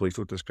 as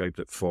Plato described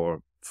it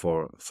for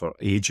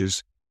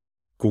ages.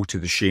 Go to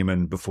the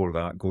shaman before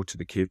that. Go to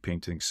the cave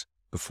paintings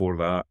before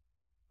that.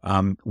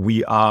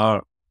 We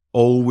are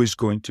always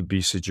going to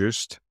be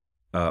seduced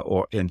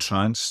or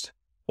entranced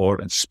or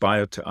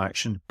inspired to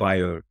action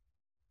by our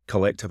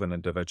collective and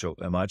individual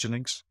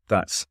imaginings.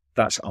 That's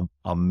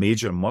a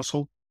major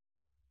muscle.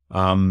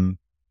 And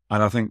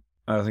I think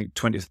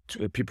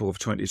people of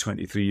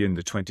 2023 in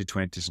the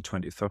 2020s and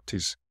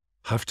 2030s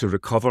have to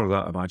recover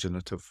that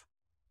imaginative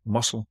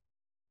muscle.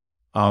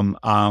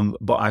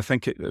 But I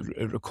think it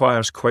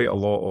requires quite a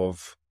lot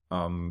of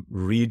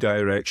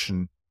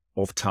redirection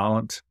of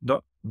talent.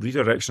 Not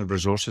redirection of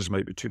resources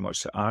might be too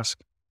much to ask,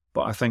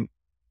 but I think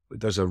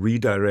there's a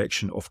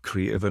redirection of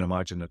creative and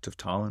imaginative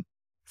talent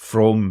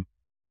from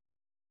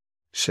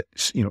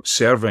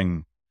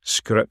serving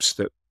scripts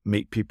that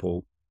make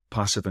people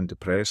passive and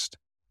depressed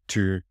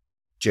to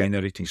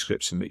generating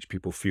scripts that makes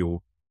people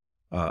feel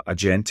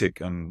agentic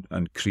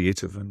and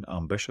creative and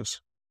ambitious.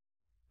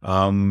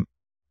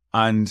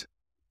 And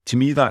to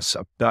me, that's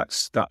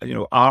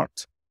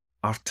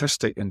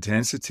artistic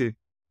intensity,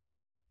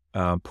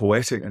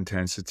 poetic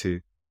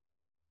intensity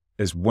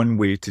is one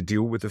way to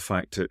deal with the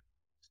fact that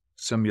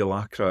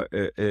simulacra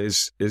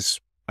is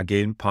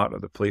again part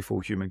of the playful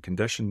human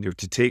condition.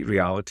 To take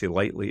reality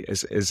lightly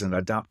is an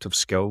adaptive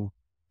skill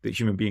that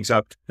human beings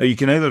have. Now, you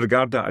can either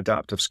regard that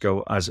adaptive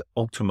skill as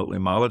ultimately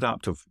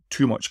maladaptive,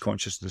 too much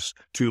consciousness,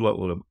 too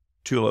little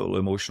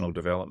emotional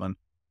development.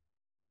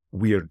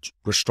 We're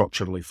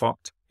structurally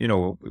fucked.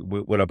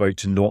 We're about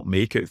to not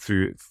make it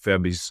through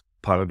Fermi's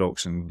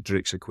paradox and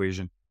Drake's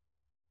equation,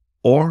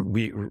 or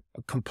we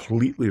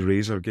completely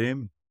raise our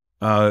game.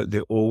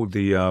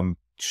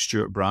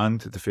 Stuart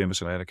Brand, the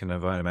famous American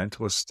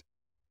environmentalist,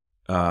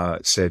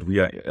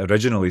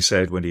 originally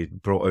said when he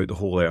brought out the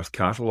Whole Earth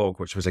Catalogue,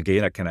 which was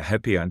again a kind of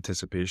hippie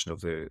anticipation of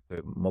the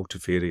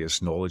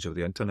multifarious knowledge of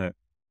the internet,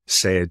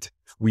 said,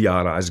 "We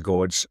are as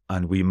gods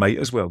and we might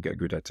as well get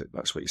good at it."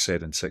 That's what he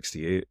said in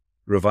 1968.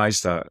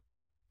 Revised that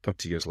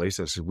 30 years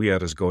later, said, "We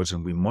are as gods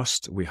and we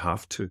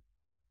have to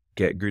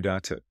get good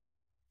at it."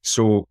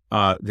 So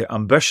the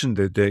ambition,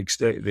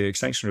 the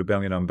Extinction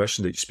Rebellion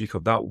ambition that you speak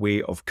of, that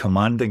way of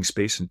commanding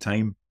space and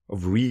time,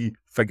 of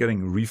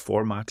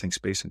reformatting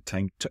space and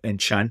time, to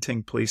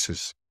enchanting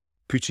places,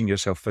 putting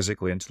yourself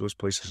physically into those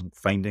places and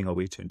finding a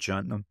way to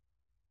enchant them.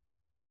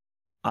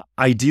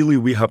 Ideally,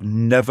 we have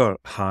never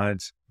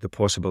had the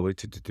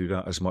possibility to do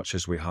that as much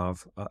as we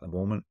have at the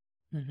moment.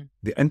 Mm-hmm.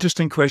 The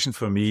interesting question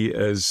for me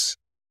is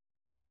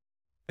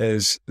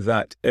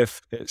that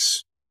if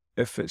it's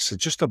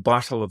just a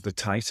battle of the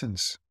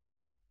titans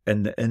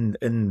in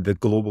the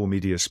global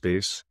media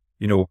space,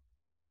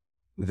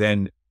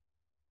 then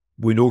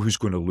we know who's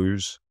going to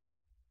lose.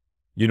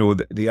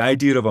 The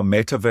idea of a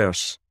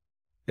metaverse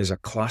is a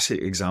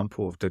classic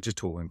example of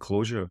digital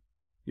enclosure.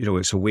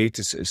 It's a way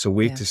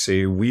to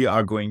say we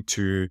are going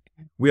to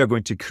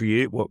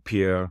create what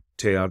Pierre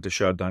Teilhard de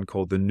Chardin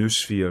called the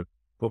noosphere.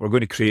 What we're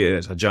going to create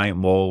is a giant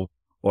mall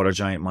or a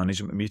giant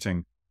management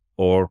meeting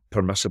or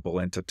permissible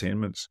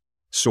entertainments.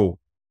 So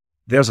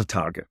there's a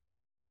target.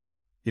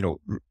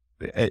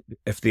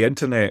 If the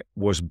internet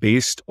was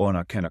based on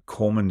a kind of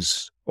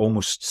commons,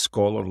 almost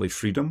scholarly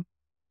freedom,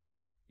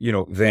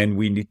 then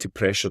we need to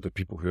pressure the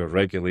people who are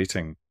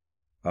regulating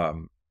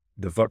the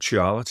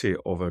virtuality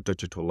of our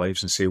digital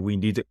lives and say we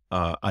need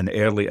an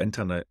early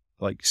internet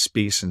like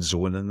space and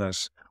zone in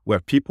this,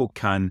 where people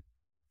can,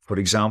 for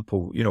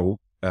example,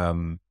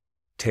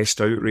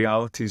 test out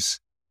realities,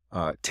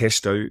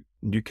 test out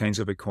new kinds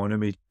of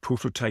economy,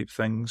 prototype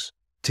things,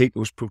 take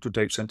those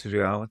prototypes into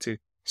reality,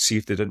 see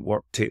if they didn't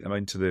work, take them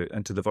into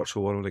the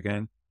virtual world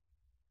again.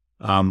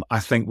 I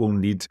think we'll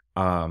need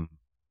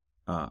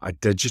a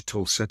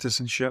digital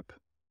citizenship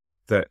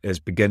that is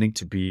beginning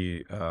to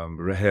be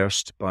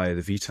rehearsed by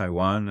the V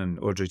Taiwan and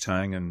Audrey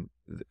Tang and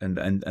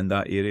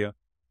that area,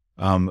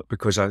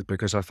 because I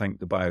think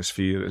the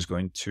biosphere is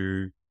going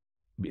to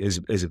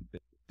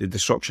the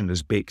disruption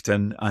is baked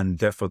in, and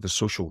therefore the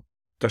social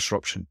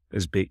disruption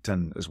is baked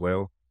in as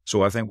well.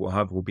 So I think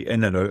we'll be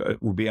in and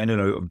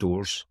out of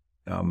doors,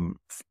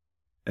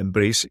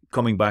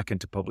 coming back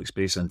into public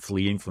space and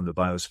fleeing from the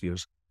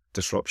biosphere's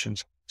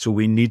disruptions. So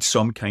we need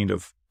some kind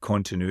of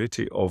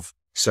continuity of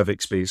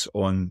civic space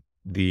on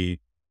the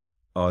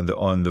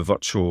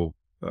virtual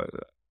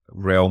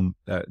realm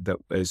that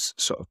is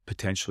sort of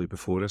potentially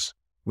before us.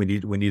 We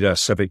need a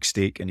civic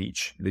stake in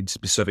each. We need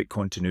specific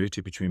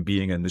continuity between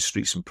being in the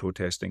streets and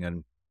protesting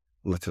and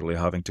literally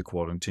having to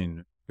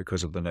quarantine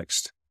because of the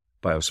next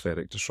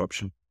biospheric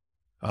disruption.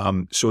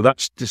 So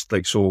that's just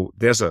like, so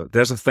there's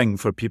a thing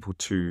for people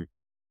to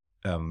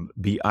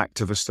be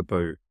activist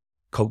about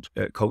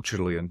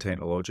culturally and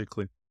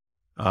technologically.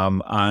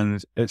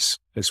 And it's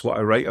what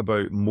I write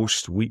about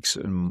most weeks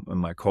in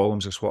my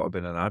columns. It's what I've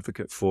been an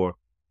advocate for.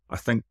 I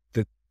think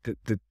the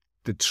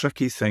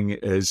tricky thing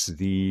is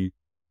the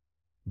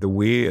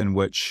way in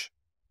which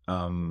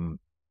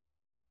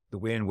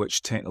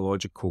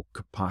technological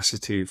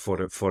capacity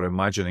for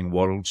imagining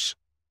worlds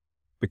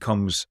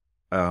becomes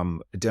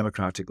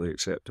democratically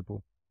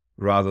acceptable,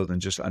 rather than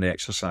just an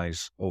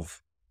exercise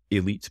of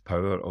elite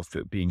power, of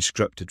it being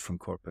scripted from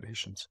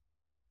corporations.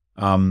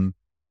 I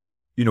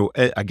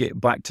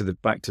get back to the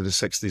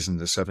 60s and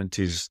the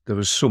 70s. There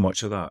was so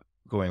much of that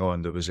going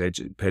on. There was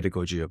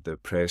pedagogy of the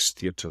oppressed,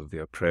 theatre of the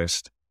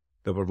oppressed.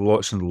 There were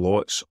lots and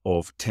lots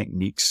of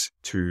techniques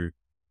to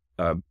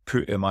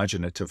put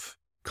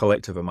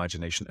collective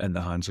imagination in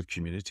the hands of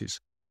communities.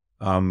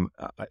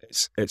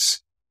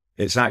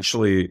 It's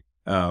actually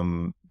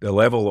the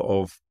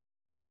level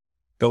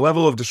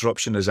of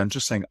disruption is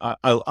interesting. I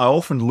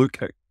often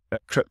look at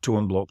crypto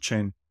and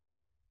blockchain.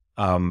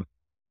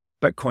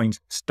 Bitcoin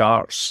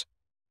starts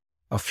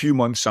a few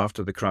months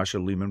after the crash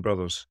of Lehman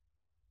Brothers.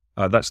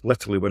 That's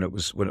literally when it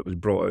was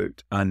brought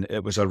out, and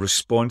it was a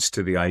response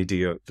to the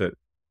idea that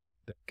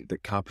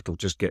capital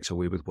just gets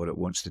away with what it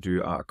wants to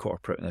do at a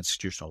corporate and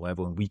institutional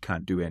level, and we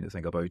can't do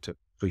anything about it.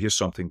 So here's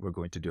something we're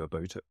going to do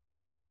about it.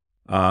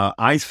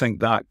 I think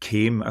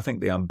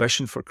the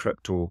ambition for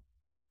crypto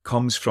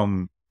comes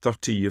from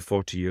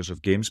 40 years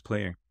of games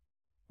playing,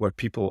 where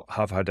people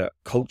have had a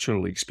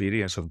cultural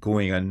experience of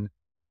going in,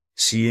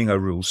 seeing a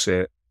rule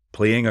set,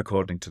 playing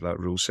according to that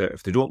rule set.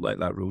 If they don't like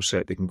that rule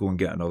set, they can go and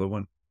get another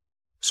one.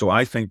 So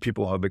I think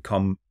people have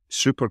become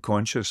super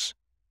conscious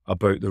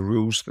about the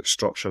rules that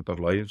structure their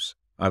lives.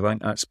 I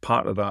think that's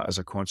part of that as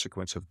a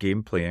consequence of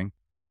game playing.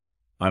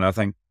 And I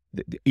think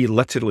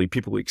literally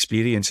people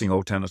experiencing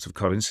alternative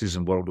currencies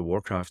in World of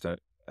Warcraft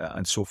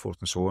and so forth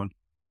and so on.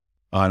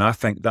 And I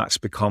think that's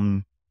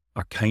become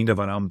a kind of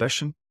an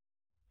ambition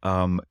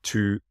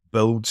to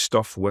build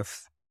stuff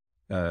with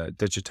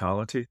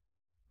digitality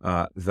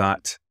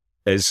that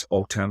is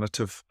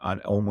alternative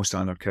and almost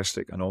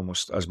anarchistic, and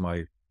almost, as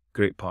my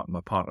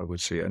partner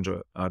would say,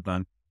 Indra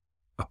Adnan,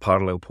 a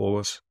parallel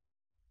polis.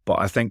 But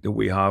I think that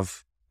we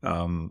have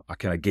a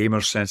kind of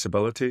gamer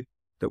sensibility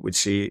that would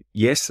say,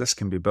 yes, this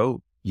can be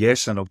built.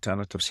 Yes, an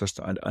alternative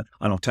system,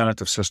 an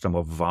alternative system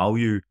of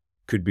value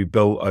could be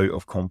built out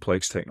of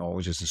complex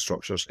technologies and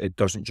structures. It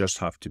doesn't just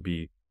have to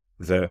be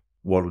the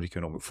World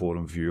Economic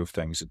Forum view of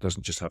things. It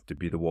doesn't just have to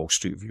be the Wall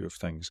Street view of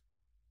things.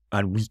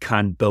 And we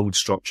can build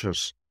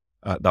structures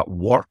that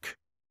work,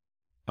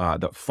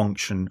 that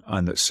function,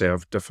 and that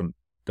serve different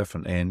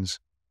ends.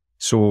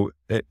 So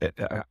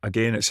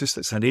again,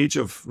 it's an age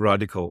of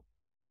radical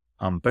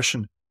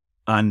ambition,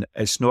 and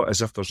it's not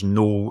as if there's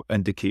no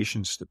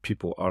indications that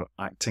people are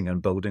acting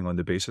and building on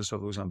the basis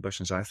of those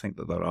ambitions. I think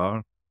that there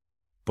are,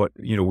 but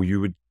you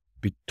would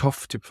be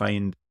tough to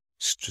find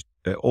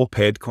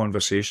op-ed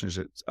conversations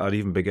that are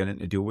even beginning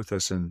to deal with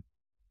this in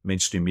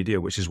mainstream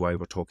media, which is why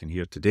we're talking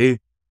here today,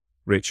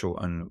 Rachel,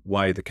 and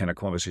why the kind of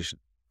conversation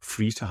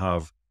free to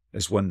have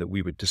is one that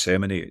we would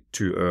disseminate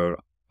to our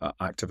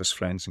activist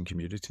friends and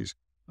communities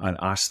and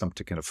ask them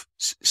to kind of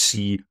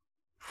see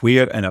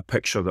where in a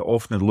picture that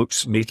often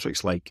looks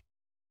matrix-like,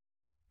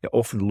 it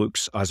often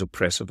looks as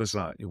oppressive as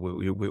that.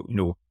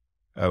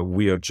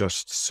 We are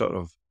just sort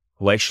of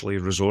fleshly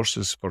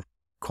resources for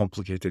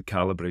complicated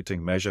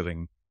calibrating,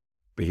 measuring,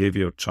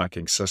 behavior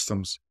tracking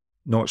systems.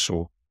 Not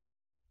so.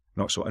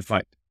 In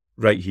fact,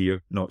 right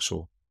here, not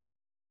so.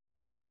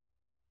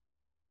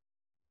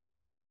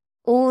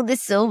 Oh,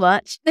 there's so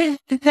much. Where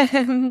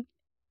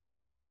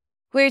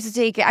to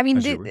take it? I mean,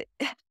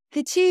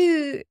 the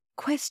two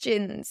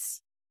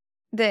questions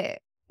that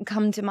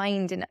come to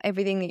mind in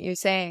everything that you're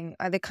saying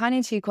are the kind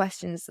of two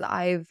questions that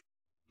I've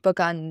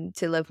begun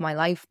to live my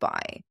life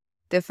by.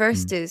 The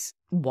first is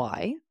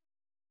why,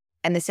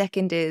 and the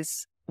second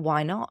is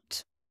why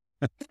not?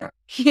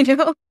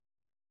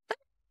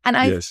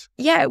 And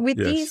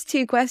these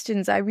two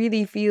questions, I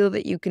really feel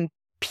that you can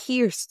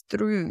pierce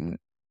through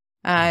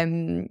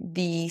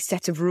the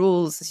set of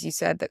rules, as you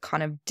said, that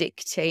kind of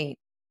dictate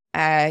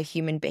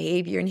human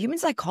behavior and human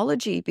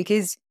psychology,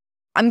 because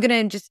I'm going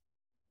to just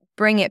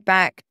bring it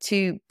back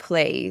to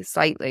play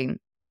slightly.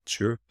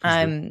 Sure.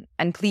 And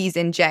please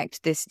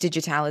inject this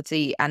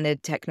digitality and the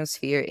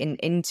technosphere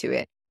into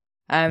it.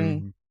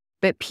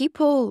 But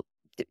people,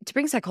 to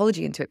bring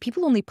psychology into it,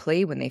 people only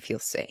play when they feel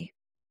safe.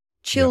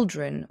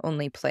 Children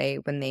only play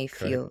when they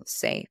feel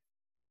safe.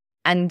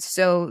 And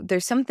so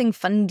there's something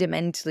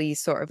fundamentally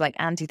sort of like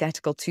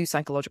antithetical to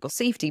psychological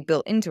safety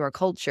built into our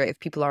culture if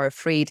people are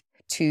afraid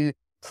to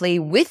play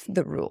with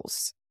the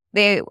rules.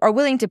 They are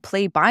willing to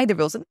play by the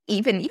rules. And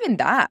even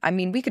that, I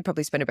mean, we could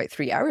probably spend about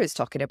 3 hours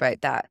talking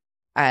about that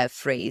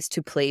phrase,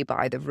 to play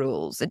by the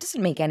rules. It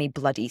doesn't make any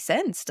bloody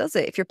sense, does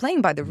it? If you're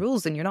playing by the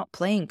rules, then you're not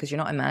playing because you're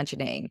not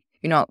imagining.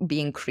 You're not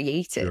being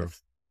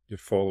creative. You're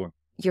following.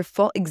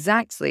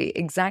 Exactly.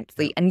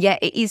 Yeah. And yet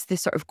it is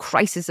this sort of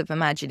crisis of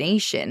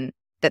imagination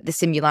that the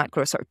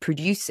simulacra sort of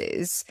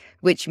produces,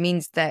 which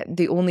means that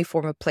the only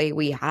form of play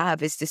we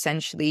have is to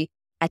essentially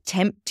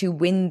attempt to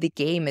win the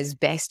game as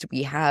best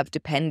we have,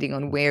 depending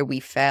on where we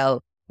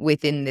fell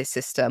within the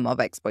system of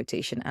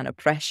exploitation and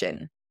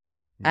oppression.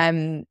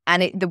 And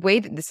the way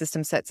that the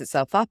system sets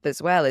itself up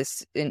as well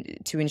is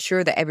to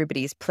ensure that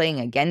everybody is playing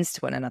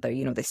against one another.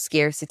 You know, the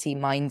scarcity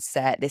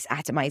mindset, this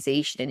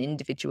atomization and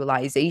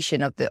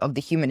individualization of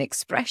the human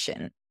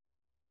expression.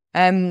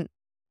 And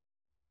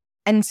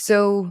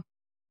so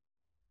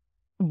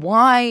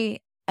why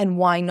and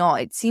why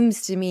not? It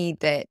seems to me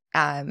that,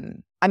 I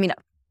mean,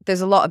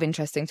 there's a lot of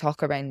interesting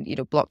talk around, you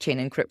know, blockchain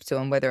and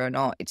crypto and whether or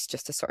not it's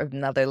just a sort of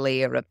another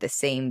layer of the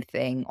same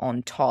thing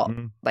on top.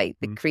 Like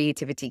the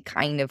creativity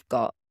kind of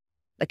got,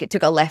 like it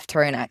took a left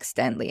turn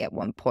accidentally at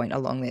one point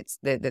along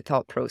the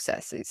thought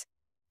processes.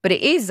 But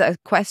it is a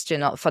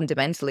question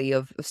fundamentally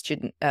of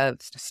students.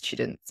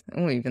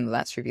 Oh, even though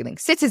that's revealing.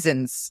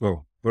 Citizens.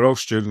 Well, we're all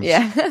students.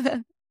 Yeah.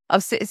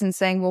 Of citizens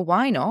saying, well,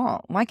 why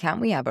not? Why can't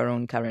we have our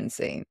own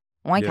currency?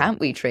 Why can't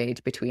we trade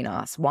between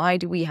us? Why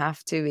do we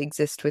have to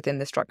exist within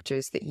the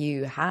structures that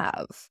you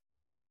have?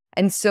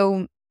 And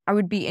so I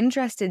would be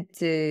interested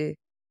to...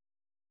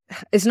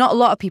 It's not a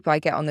lot of people I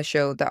get on the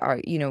show that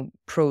are, you know,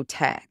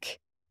 pro-tech,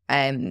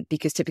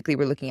 because typically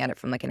we're looking at it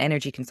from like an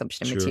energy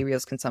consumption and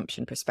materials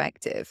consumption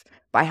perspective.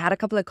 But I had a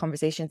couple of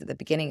conversations at the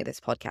beginning of this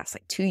podcast,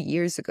 like 2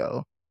 years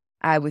ago,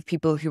 with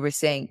people who were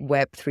saying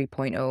Web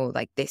 3.0,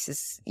 like this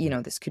is, you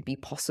know, this could be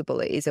possible.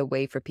 It is a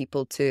way for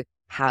people to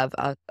have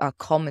a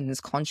commons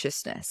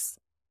consciousness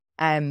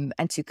and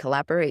to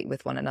collaborate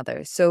with one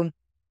another. So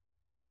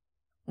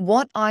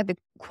what are the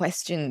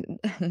questions,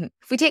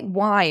 if we take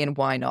why and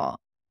why not,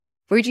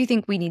 where do you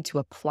think we need to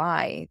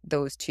apply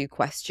those two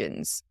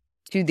questions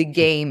to the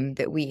game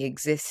that we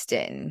exist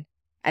in?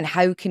 And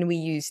how can we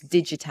use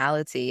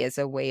digitality as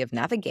a way of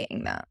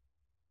navigating that?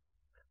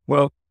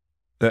 Well,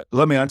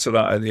 let me answer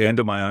that at the end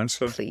of my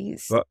answer.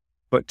 Please.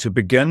 But to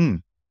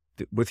begin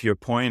with your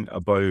point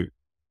about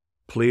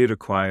play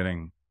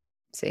requiring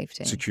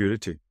safety,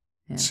 security,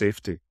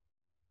 safety,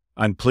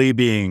 and play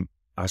being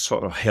a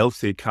sort of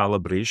healthy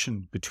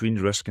calibration between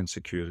risk and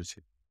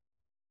security.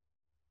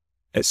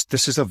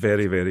 This is a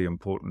very, very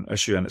important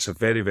issue, and it's a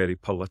very, very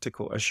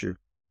political issue.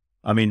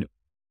 I mean,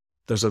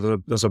 there's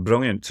a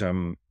brilliant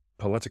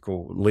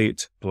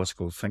late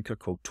political thinker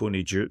called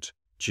Tony Judt,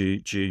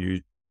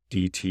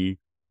 G-U-D-T,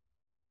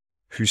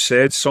 who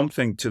said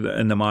something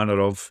in the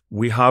manner of,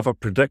 we have a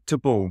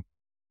predictable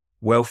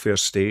welfare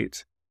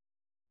state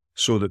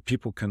so that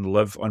people can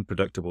live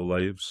unpredictable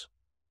lives.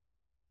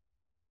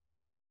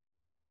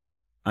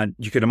 And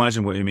you can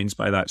imagine what he means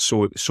by that.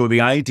 So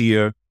the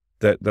idea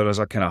that there is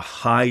a kind of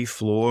high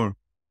floor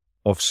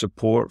of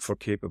support for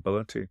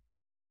capability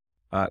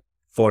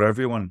for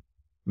everyone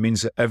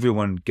means that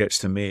everyone gets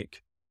to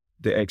make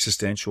the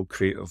existential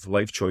creative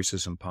life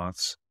choices and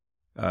paths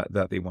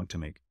that they want to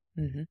make.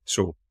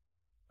 So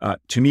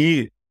to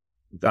me,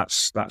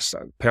 that's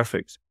a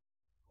perfect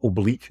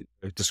oblique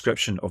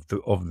description of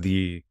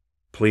the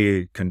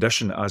play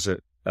condition as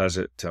it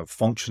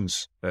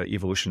functions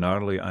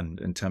evolutionarily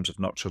and in terms of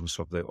nurturance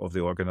of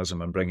the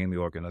organism and bringing the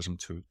organism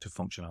to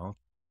functionality.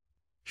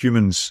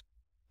 Humans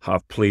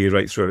have play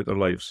right throughout their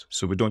lives,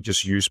 so we don't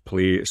just use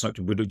play.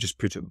 We don't just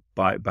put it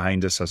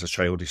behind us as a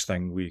childish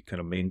thing. We kind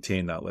of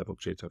maintain that level of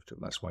creativity.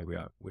 That's why we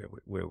are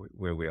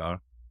where we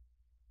are.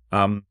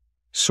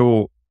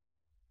 So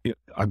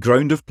a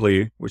ground of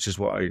play, which is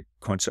what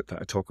concept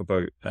that I talk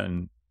about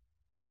in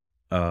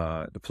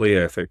the play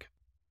ethic,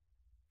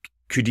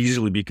 could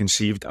easily be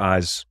conceived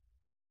as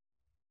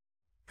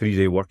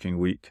 3-day working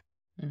week,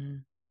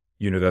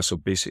 universal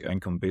basic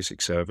income,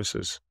 basic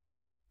services,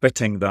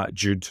 fitting that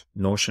Jude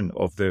notion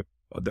of the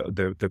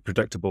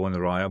predictable and the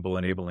reliable,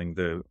 enabling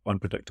the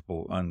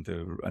unpredictable and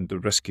the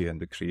risky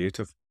and the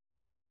creative.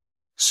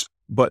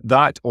 But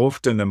that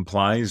often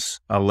implies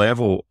a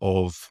level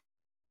of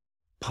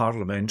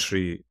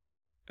parliamentary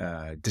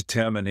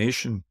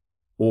determination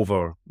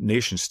over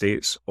nation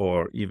states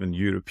or even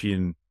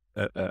European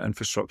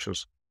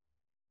infrastructures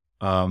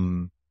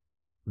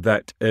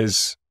that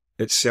is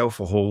itself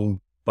a whole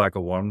bag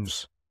of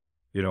worms,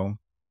 you know.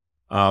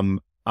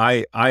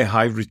 I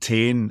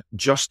retain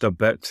just a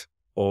bit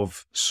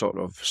of sort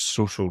of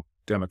social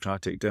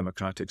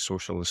democratic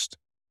socialist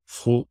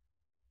hope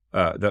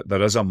that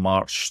there is a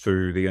march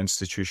through the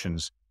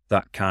institutions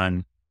that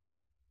can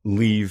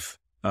raise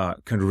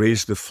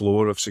the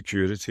floor of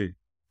security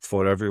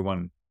for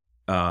everyone,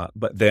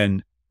 but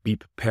then be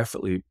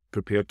perfectly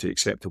prepared to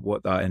accept that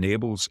what that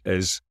enables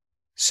is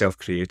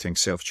self-creating,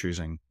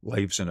 self-choosing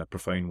lives in a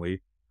profound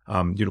way.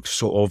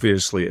 So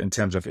obviously, in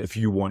terms of if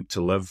you want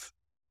to live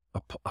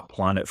a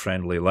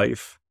planet-friendly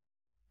life,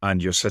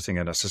 and you're sitting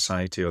in a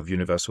society of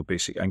universal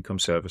basic income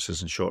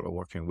services and shorter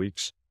working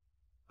weeks,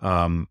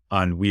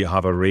 and we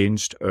have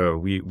arranged,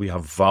 we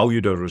have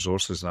valued our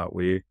resources that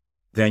way,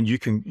 then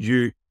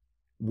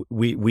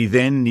we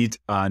then need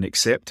an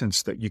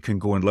acceptance that you can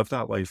go and live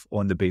that life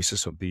on the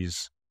basis of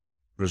these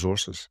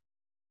resources.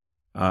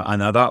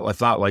 And if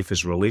that life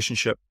is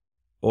relationship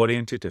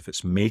oriented, if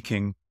it's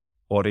making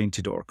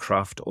oriented or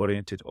craft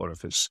oriented, or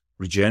if it's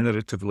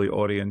regeneratively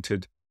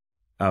oriented,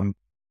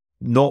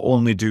 not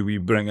only do we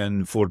bring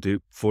in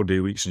four-day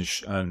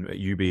weeks and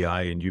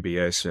UBI and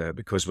UBS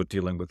because we're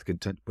dealing with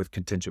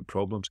contingent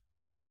problems,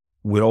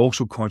 we're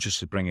also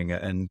consciously bringing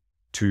it in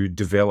to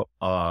develop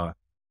a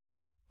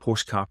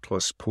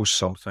post-capitalist,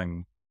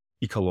 post-something,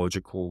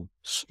 ecological,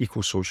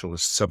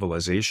 eco-socialist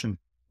civilization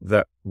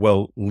that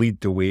will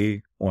lead the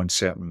way on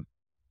certain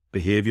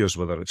behaviors,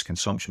 whether it's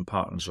consumption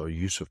patterns or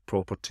use of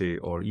property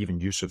or even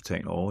use of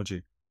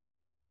technology.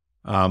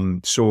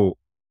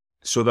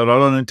 So there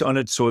are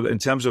so in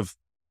terms of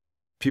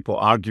people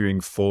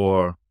arguing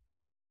for,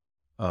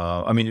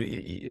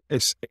 it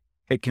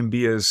can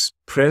be as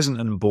present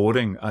and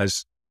boring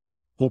as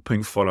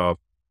hoping for a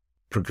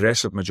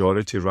progressive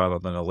majority rather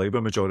than a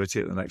Labour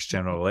majority at the next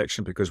general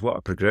election, because what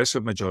a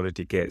progressive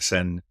majority gets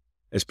in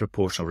is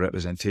proportional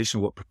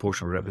representation. What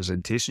proportional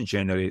representation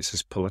generates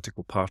is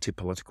political party,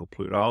 political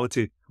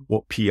plurality.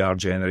 What PR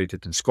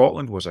generated in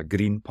Scotland was a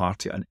Green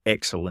Party, an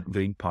excellent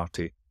Green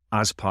Party,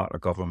 as part of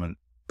government,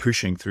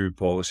 pushing through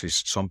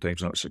policies,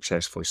 sometimes not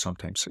successfully,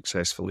 sometimes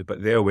successfully.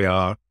 But there we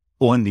are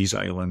on these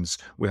islands.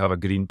 We have a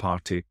Green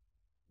Party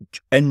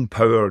in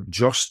power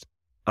just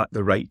at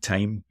the right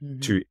time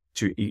to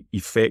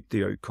effect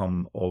the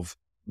outcome of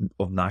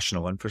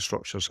national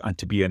infrastructures and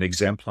to be an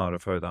exemplar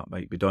of how that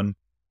might be done.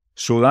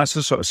 So that's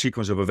the sort of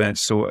sequence of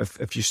events. So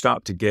if you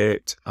start to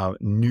get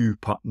new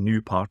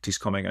parties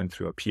coming in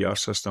through a PR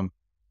system,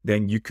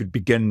 then you could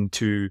begin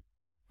to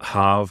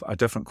have a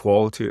different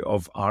quality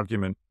of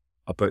argument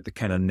about the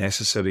kind of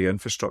necessary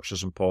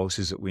infrastructures and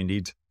policies that we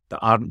need, that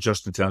aren't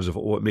just in terms of,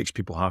 it makes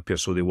people happier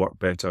so they work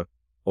better,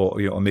 or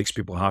it makes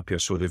people happier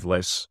so they've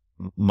less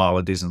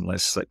maladies and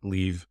less sick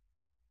leave.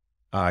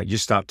 You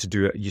start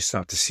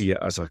to see it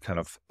as a kind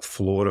of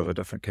floor of a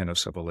different kind of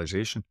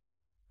civilization.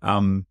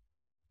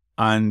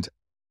 And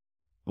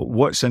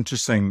what's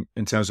interesting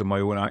in terms of my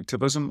own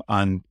activism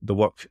and the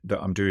work that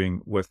I'm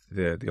doing with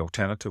the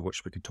alternative,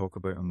 which we can talk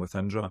about, and with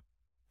Indra,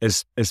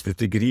 is the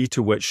degree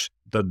to which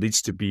there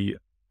needs to be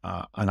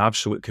an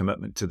absolute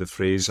commitment to the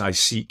phrase, I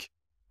seek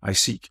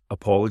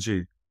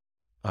apology,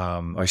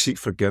 I seek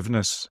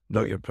forgiveness,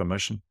 not your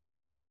permission.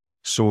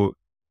 So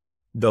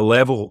the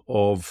level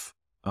of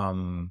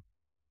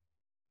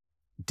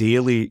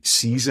daily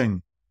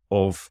seizing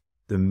of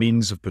the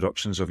means of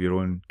productions of your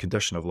own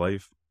condition of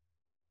life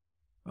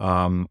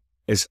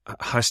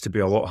has to be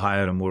a lot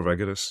higher and more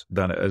rigorous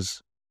than it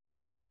is.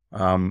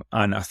 And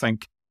I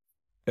think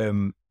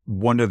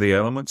one of the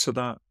elements of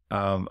that,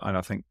 and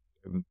I think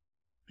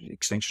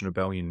Extinction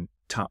Rebellion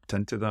tapped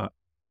into that,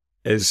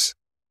 is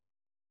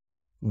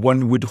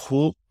one would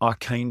hope a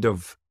kind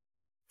of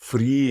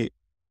free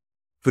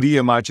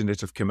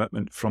imaginative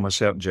commitment from a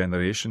certain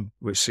generation,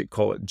 which they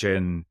call it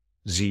Gen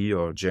Z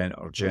or Gen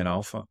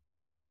Alpha,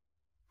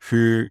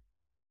 who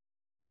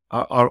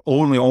are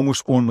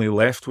almost only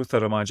left with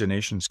their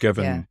imaginations,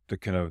 given the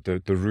kind of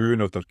the ruin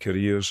of their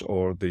careers,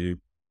 or the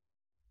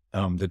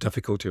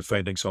difficulty of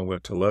finding somewhere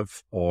to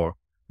live, or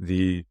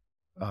the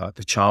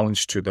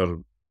challenge to their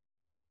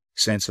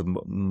sense of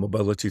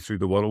mobility through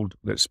the world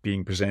that's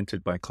being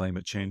presented by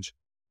climate change.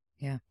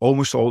 Yeah,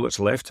 almost all that's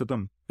left to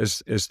them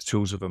is the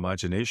tools of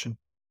imagination.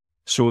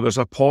 So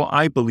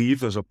I believe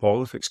there's a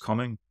politics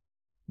coming,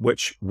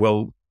 which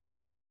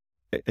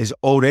is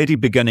already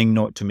beginning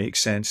not to make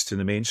sense to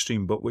the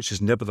mainstream, but which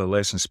is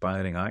nevertheless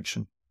inspiring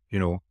action.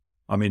 The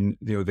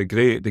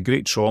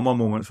great trauma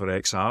moment for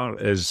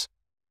XR is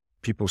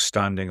people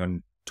standing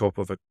on top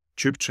of a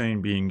tube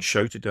train being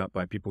shouted at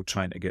by people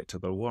trying to get to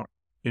their work.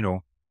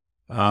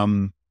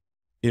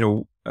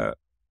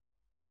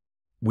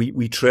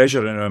 We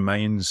treasure in our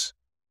minds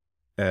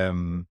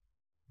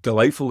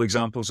delightful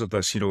examples of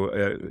this.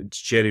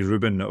 It's Jerry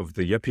Rubin of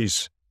the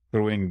Yippies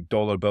throwing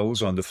dollar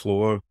bills on the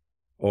floor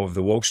of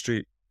the Wall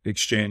Street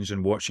exchange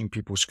and watching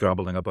people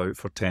scrabbling about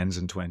for 10s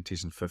and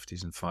 20s and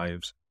 50s and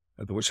 5s,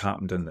 which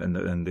happened in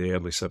the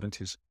early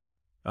 70s.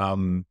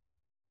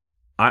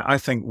 I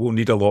think we'll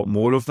need a lot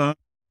more of that.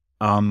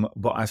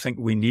 But I think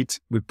we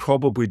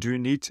probably do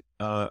need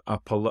a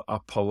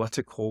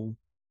political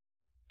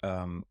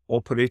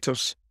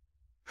operators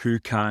who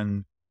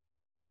can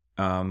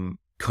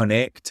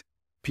connect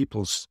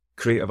people's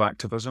creative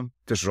activism,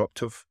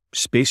 disruptive,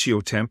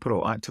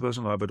 spatio-temporal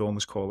activism, I would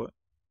almost call it,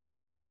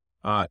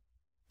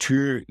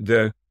 to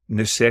the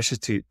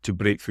necessity to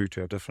break through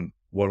to a different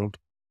world.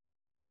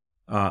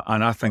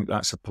 And I think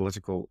that's a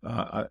political.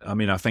 I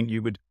mean, I think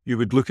you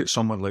would look at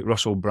someone like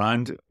Russell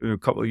Brand a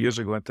couple of years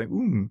ago and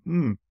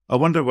think, I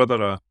wonder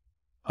whether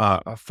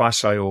a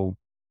facile,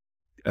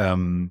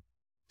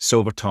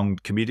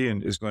 silver-tongued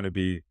comedian is going to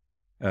be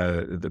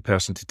the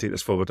person to take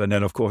this forward. And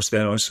then, of course,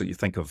 then also you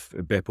think of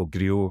Beppe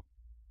Grillo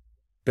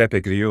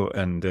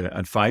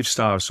and Five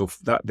Star. So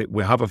that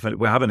we have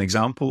an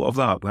example of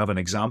that. We have an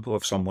example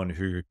of someone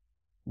who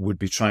would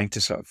be trying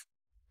to sort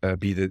of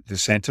be the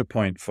center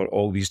point for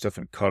all these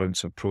different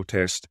currents of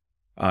protest,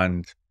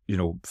 and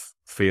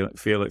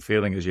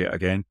failing as yet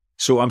again.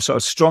 So I'm sort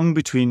of strung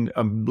between.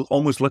 I'm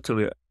almost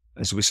literally,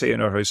 as we say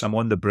in our house, I'm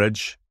on the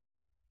bridge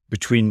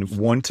between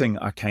wanting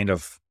a kind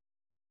of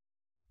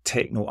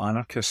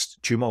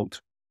techno-anarchist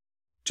tumult,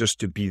 just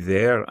to be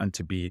there and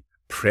to be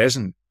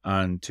present,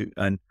 and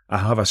I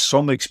have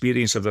some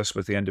experience of this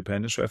with the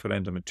independence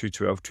referendum in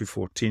 2012,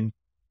 2014,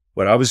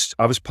 where I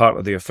was part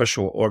of the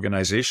official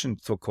organisation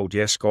called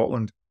Yes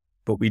Scotland,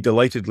 but we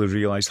delightedly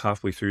realised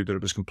halfway through that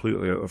it was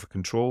completely out of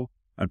control,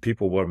 and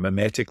people were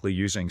mimetically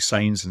using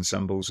signs and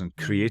symbols and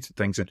created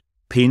things and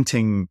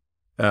painting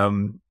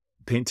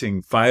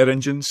fire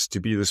engines to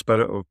be the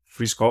spirit of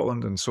Free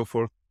Scotland and so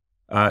forth.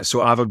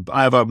 So I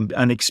have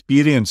an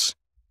experience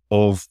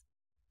of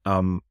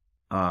a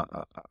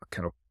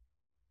kind of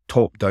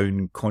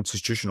top-down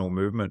constitutional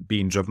movement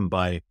being driven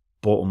by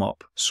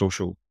bottom-up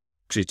social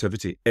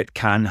creativity. It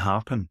can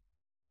happen,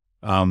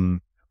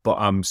 but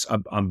I'm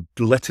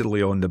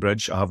literally on the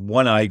bridge. I have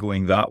one eye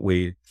going that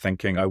way,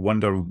 thinking, I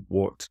wonder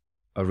what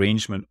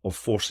arrangement of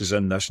forces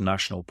in this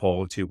national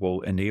polity will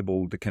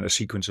enable the kind of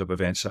sequence of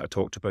events that I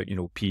talked about.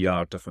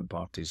 PR, different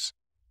parties,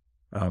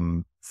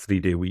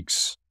 3-day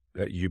weeks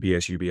at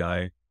UBS,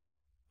 UBI,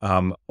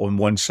 on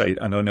one side,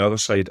 and on the other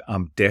side,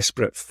 I'm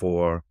desperate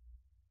for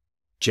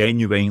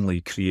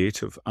genuinely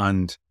creative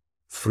and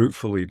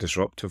fruitfully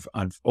disruptive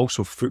and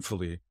also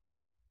fruitfully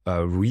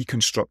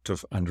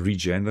reconstructive and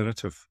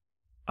regenerative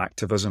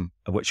activism,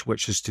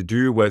 which is to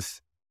do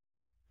with,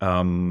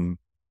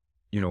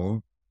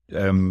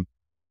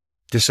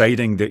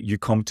 deciding that you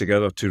come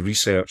together to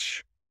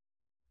research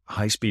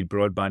high-speed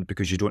broadband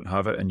because you don't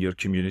have it in your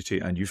community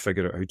and you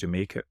figure out how to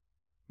make it.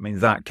 I mean,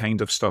 that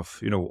kind of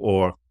stuff,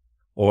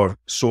 or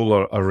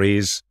solar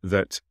arrays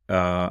that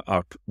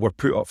were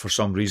put up for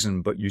some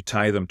reason, but you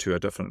tie them to a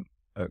different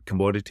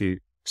commodity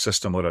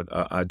system or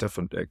a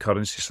different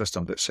currency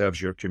system that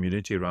serves your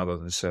community rather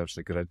than serves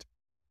the grid.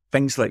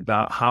 Things like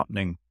that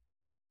happening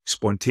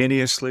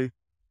spontaneously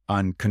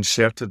and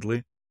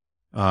concertedly,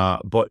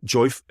 but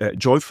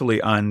joyfully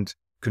and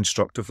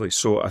constructively.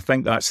 So I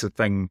think that's the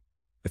thing.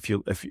 I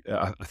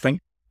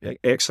think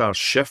XR's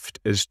shift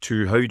is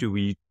to how do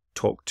we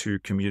talk to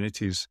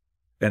communities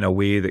in a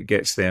way that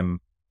gets them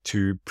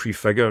to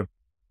prefigure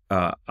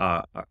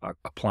a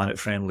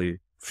planet-friendly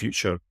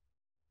future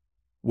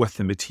with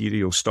the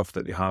material stuff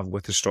that they have,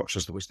 with the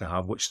structures that which they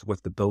have,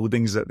 with the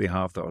buildings that they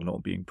have that are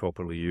not being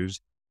properly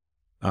used.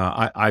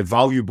 I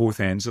value both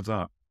ends of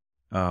that,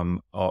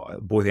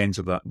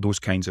 those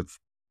kinds of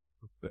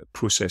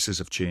processes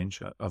of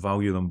change. I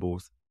value them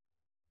both.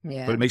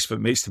 Yeah. But it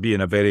makes to be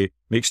in a very,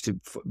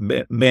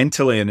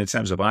 mentally and in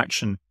terms of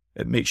action,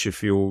 it makes you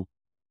feel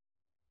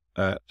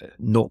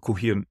not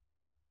coherent.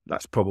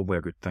 That's probably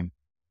a good thing.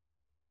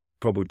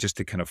 Probably just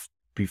to kind of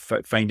be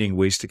finding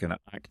ways to kind of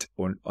act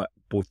on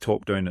both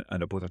top-down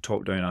and both a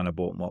top-down and a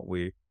bottom-up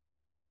way,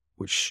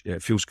 which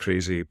feels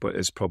crazy, but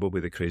is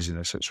probably the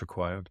craziness that's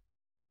required.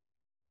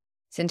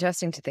 It's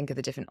interesting to think of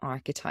the different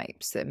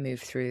archetypes that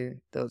move through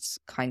those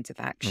kinds of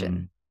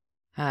action.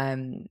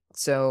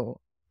 So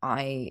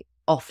I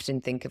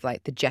often think of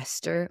like the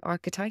jester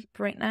archetype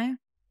right now.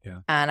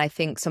 Yeah. And I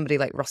think somebody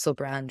like Russell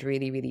Brand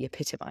really, really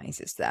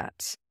epitomizes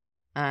that.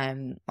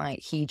 Like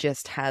he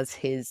just has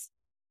his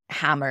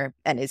hammer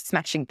and is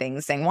smashing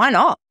things saying, why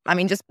not? I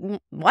mean, just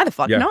why the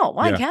fuck not?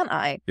 Why can't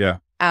I? Yeah.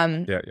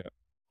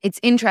 It's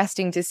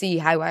interesting to see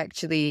how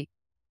actually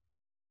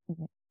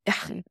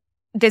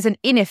there's an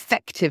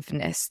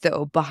ineffectiveness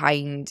though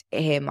behind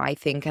him, I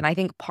think. And I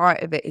think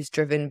part of it is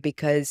driven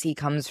because he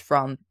comes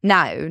from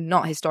now,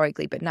 not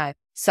historically, but now,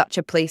 such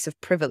a place of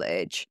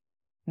privilege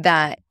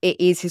that it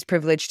is his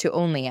privilege to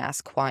only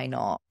ask why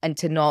not and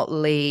to not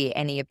lay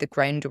any of the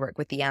groundwork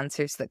with the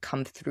answers that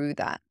come through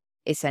that,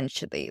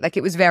 essentially. Like,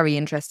 it was very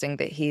interesting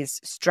that his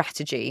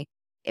strategy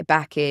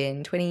back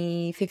in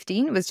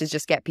 2015 was to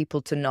just get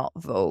people to not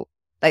vote.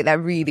 Like, that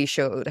really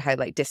showed how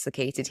like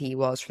dislocated he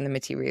was from the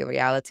material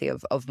reality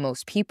of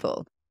most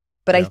people.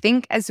 But I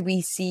think as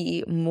we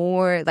see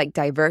more like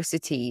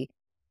diversity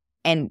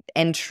and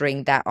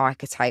entering that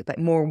archetype, like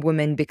more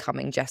women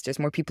becoming jesters,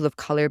 more people of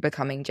color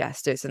becoming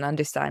jesters, and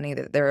understanding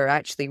that there are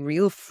actually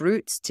real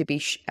fruits to be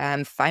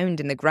found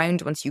in the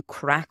ground once you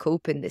crack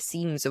open the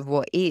seams of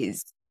what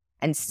is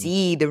and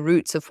see the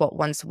roots of what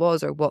once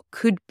was or what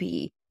could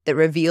be that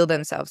reveal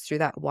themselves through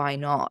that why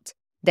not.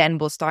 Then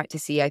we'll start to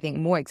see, I think,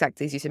 more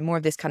exactly as you said, more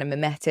of this kind of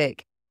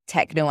mimetic,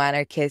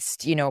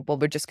 techno-anarchist, well,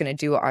 we're just going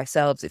to do it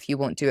ourselves if you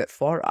won't do it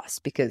for us,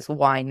 because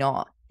why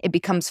not? It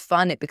becomes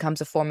fun. It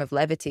becomes a form of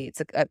levity.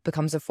 It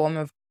becomes a form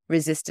of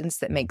resistance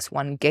that makes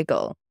one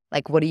giggle.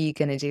 Like, what are you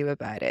going to do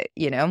about it,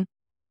 you know?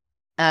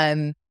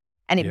 And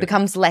it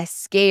becomes less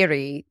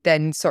scary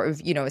than sort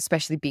of, you know,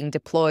 especially being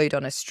deployed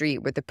on a street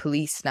where the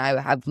police now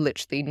have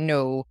literally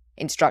no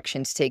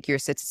instruction to take your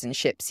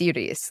citizenship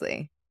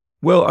seriously.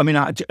 Well, I mean,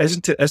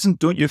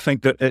 don't you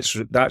think that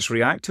that's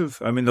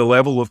reactive? I mean, the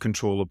level of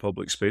control of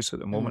public space at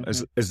the moment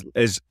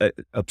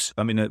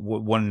I mean,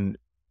 one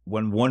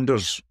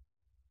wonders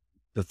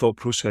the thought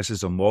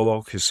processes of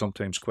Moloch is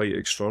sometimes quite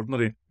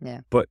extraordinary.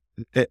 Yeah. But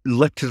it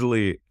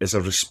literally is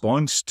a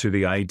response to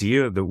the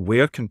idea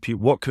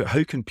that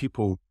how can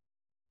people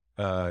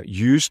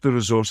use the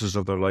resources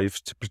of their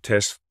lives to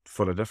protest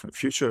for a different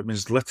future? I mean,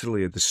 it's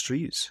literally the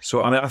streets.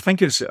 So I mean, I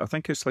think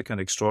it's like an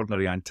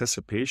extraordinary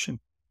anticipation.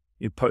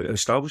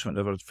 Establishment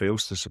never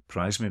fails to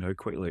surprise me in how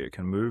quickly it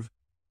can move.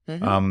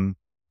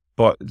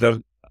 But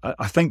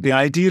I think the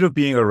idea of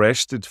being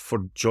arrested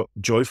for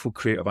joyful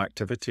creative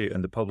activity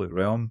in the public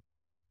realm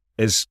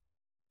is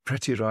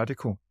pretty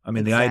radical. I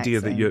mean, Exactly.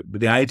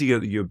 the idea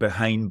that you're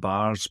behind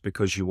bars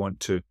because you want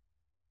to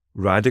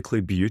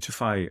radically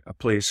beautify a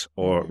place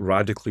or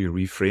radically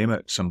reframe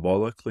it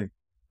symbolically,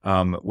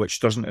 which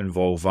doesn't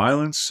involve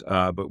violence,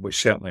 but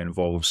which certainly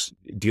involves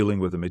dealing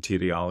with the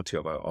materiality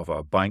of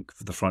a bank,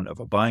 the front of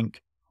a bank,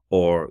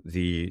 or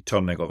the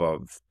turning of a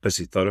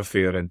busy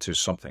thoroughfare into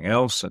something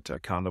else, into a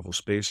carnival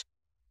space.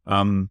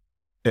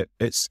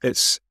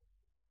 It's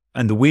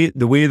and the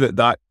way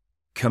that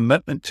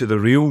commitment to the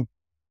real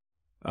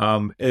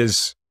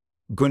is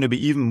going to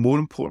be even more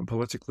important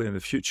politically in the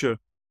future,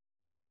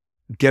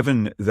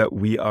 given that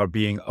we are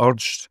being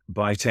urged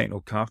by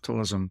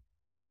techno-capitalism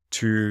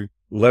to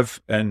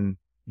live in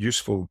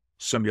useful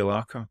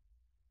simulacra.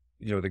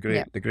 You know, the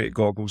great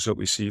goggles that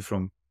we see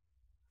from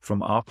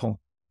Apple.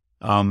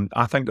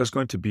 I think there's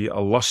going to be a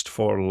lust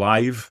for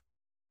live,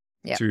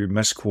 to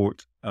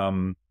misquote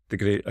the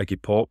great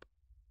Iggy Pop,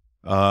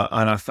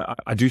 and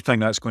I do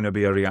think that's going to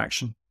be a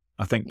reaction.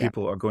 I think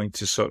people are going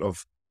to sort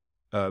of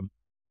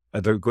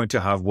they're going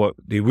to have what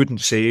they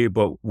wouldn't say,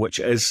 but which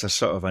is a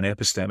sort of an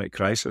epistemic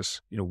crisis.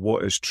 You know,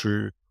 what is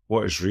true?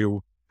 What is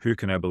real? Who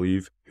can I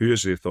believe? Who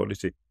is the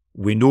authority?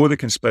 We know the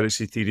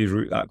conspiracy theory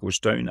route that goes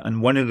down,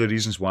 and one of the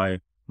reasons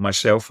why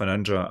myself and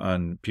Indra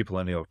and people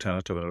in the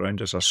alternative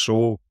around us are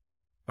so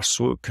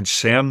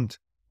concerned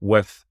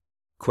with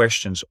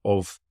questions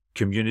of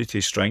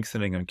community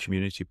strengthening and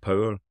community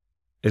power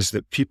is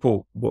that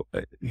people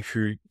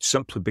who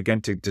simply begin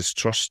to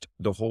distrust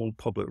the whole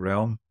public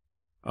realm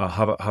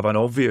have an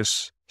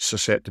obvious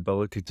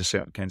susceptibility to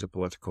certain kinds of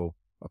political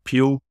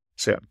appeal,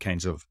 certain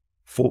kinds of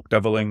folk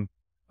deviling,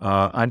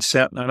 and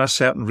a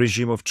certain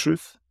regime of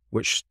truth,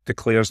 which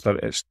declares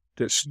that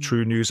it's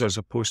true news as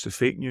opposed to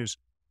fake news.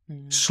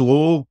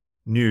 Slow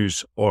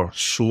news or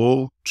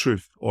slow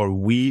truth or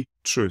wee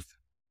truth,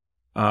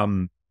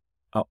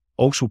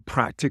 also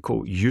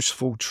practical,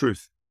 useful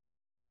truth,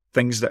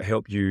 things that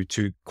help you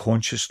to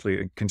consciously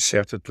and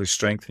concertedly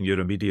strengthen your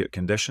immediate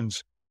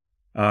conditions.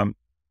 You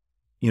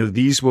know,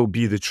 these will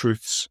be the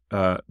truths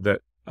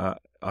that are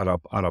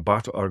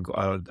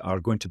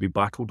going to be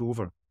battled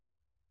over.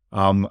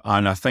 And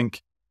I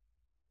think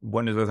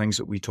one of the things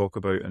that we talk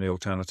about in the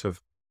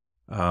alternative,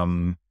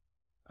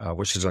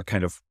 which is a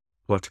kind of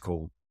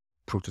political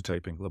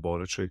prototyping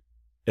laboratory,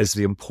 is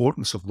the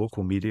importance of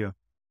local media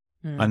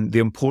and the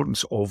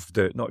importance of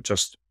not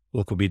just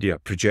local media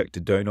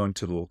projected down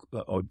onto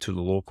the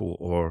local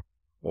or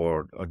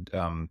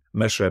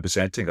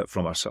misrepresenting it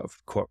from a sort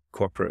of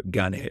corporate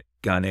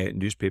Gannett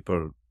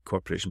newspaper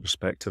corporation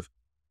perspective,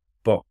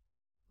 but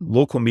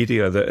local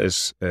media that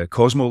is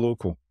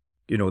cosmo-local,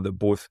 you know, that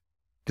both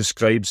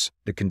describes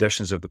the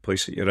conditions of the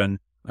place that you're in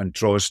and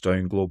draws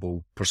down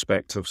global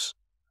perspectives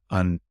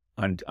and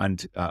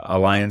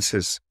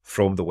alliances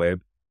from the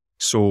web.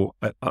 So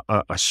a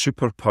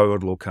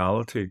superpowered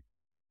locality,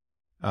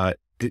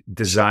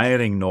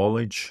 desiring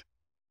knowledge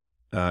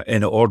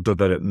in order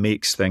that it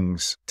makes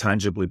things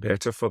tangibly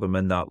better for them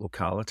in that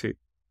locality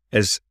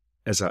is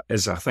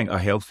I think a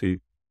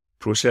healthy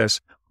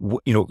process.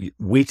 You know,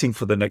 waiting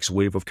for the next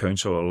wave of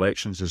council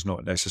elections is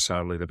not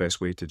necessarily the best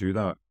way to do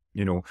that.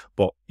 You know,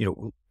 but you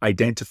know,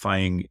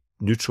 identifying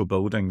neutral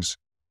buildings,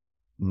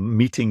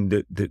 meeting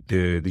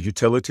the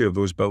utility of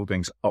those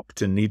buildings up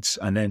to needs,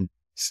 and then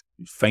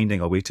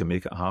finding a way to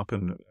make it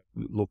happen,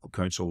 local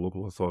council,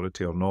 local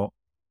authority or not,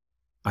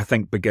 I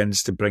think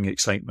begins to bring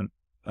excitement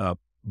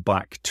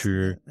back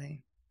to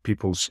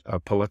people's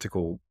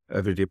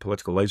everyday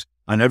political lives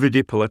and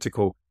everyday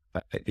political.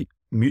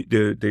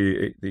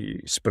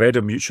 The spread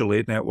of mutual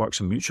aid networks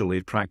and mutual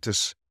aid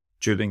practice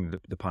during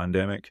the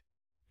pandemic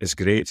is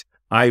great.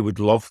 I would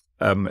love,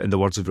 in the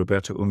words of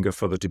Roberta Ungar,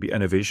 for there to be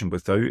innovation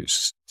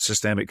without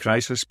systemic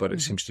crisis, but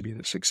it seems to be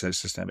the success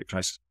systemic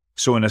crisis.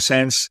 So in a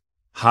sense,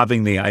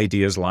 having the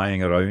ideas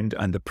lying around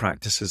and the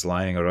practices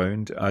lying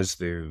around, as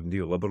the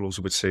neoliberals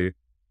would say,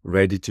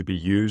 ready to be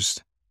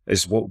used,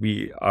 is what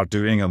we are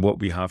doing and what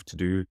we have to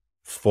do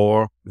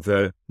for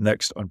the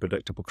next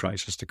unpredictable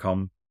crisis to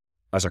come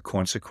as a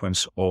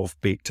consequence of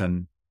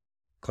baked-in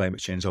climate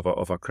change of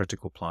a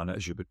critical planet,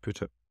 as you would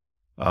put it.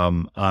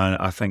 And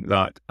I think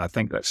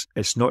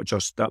it's not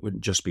just, that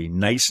wouldn't just be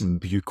nice and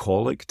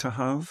bucolic to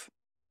have.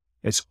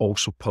 It's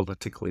also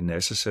politically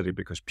necessary,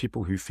 because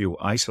people who feel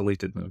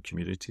isolated in their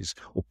communities,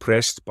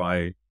 oppressed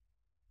by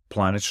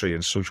planetary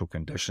and social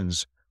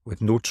conditions,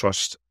 with no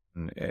trust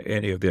in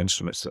any of the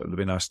instruments that they've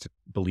been asked to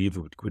believe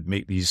would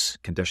make these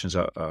conditions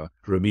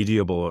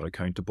remediable or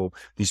accountable,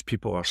 these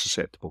people are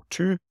susceptible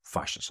to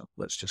fascism.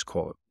 Let's just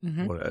call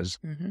it what it is.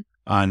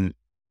 And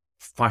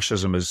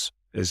fascism is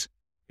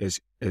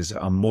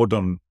a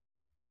modern,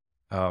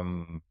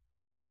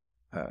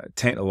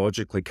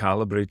 technologically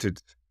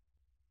calibrated,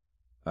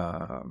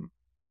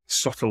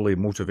 subtly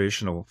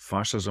motivational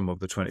fascism of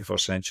the 21st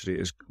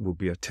century will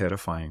be a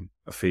terrifying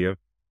affair.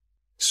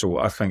 So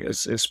I think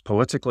it's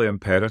politically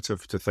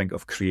imperative to think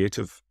of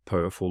creative,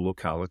 powerful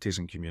localities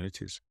and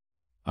communities,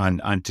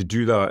 and to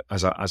do that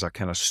as a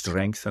kind of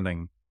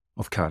strengthening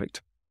of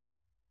character,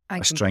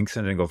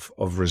 strengthening of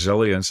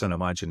resilience and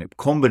imagination,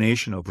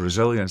 combination of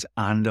resilience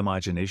and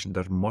imagination.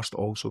 There must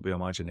also be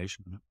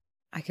imagination.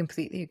 I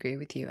completely agree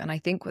with you. And I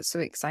think what's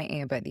so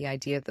exciting about the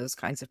idea of those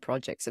kinds of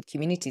projects, of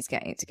communities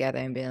getting together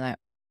and being like,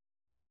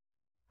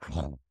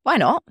 why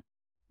not?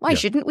 Why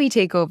shouldn't we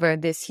take over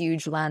this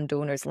huge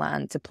landowner's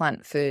land to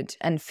plant food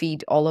and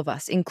feed all of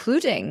us,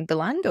 including the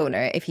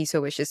landowner, if he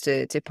so wishes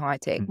to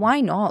partake? Why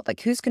not?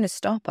 Like, who's going to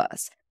stop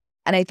us?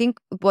 And I think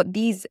what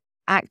these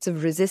acts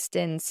of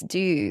resistance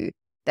do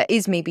that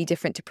is maybe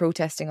different to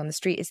protesting on the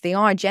street is they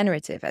are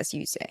generative, as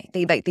you say.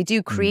 They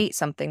do create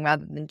something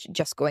rather than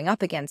just going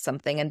up against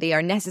something, and they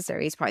are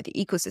necessary as part of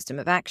the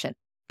ecosystem of action.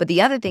 But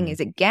the other thing is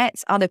it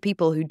gets other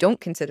people who don't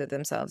consider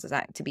themselves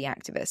to be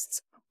activists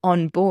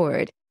on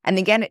board. And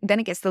again, then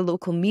it gets the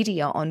local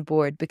media on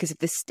board, because if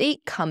the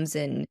state comes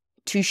in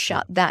to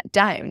shut that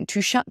down,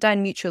 to shut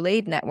down mutual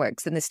aid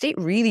networks, then the state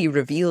really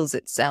reveals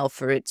itself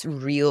for its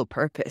real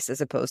purpose,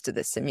 as opposed to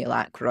the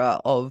simulacra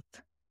of,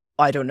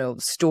 I don't know,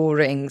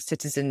 storing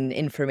citizen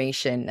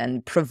information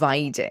and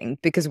providing,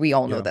 because we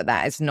all know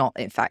that is not,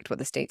 in fact, what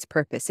the state's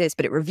purpose is,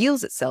 but it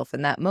reveals itself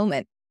in that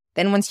moment.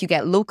 Then once you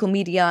get local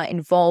media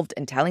involved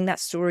in telling that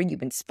story, you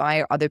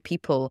inspire other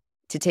people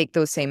to take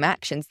those same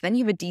actions, then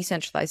you have a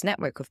decentralized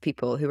network of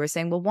people who are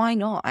saying, well, why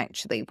not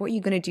actually? What are you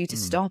going to do to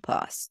stop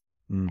us?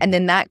 And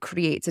then that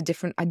creates a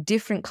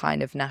different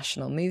kind of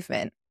national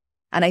movement.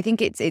 And I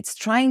think it's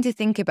trying to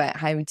think about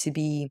how to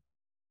be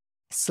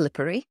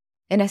slippery,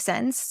 in a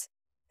sense,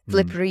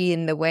 slippery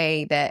in the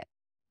way that,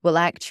 well,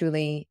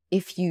 actually,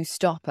 if you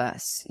stop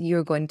us,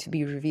 you're going to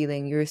be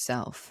revealing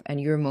yourself and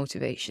your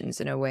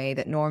motivations in a way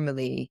that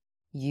normally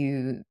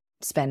you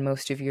spend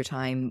most of your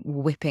time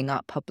whipping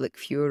up public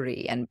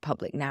fury and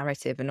public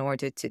narrative in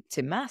order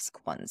to mask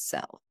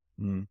oneself.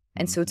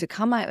 And so to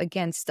come out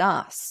against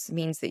us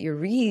means that you're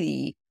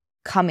really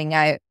coming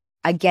out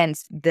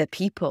against the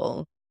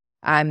people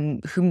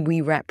whom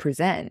we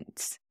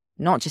represent,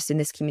 not just in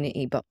this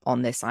community, but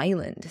on this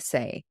island,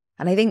 say.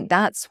 And I think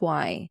that's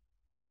why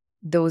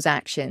those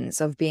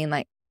actions of being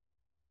like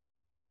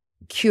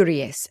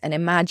curious and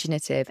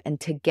imaginative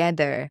and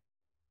together,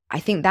 I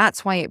think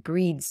that's why it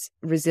breeds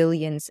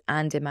resilience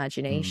and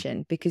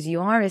imagination, because you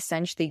are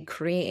essentially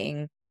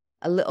creating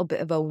a little bit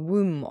of a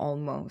womb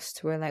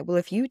almost, where like, well,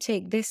 if you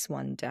take this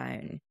one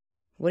down,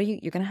 what are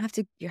you're going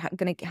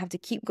to have to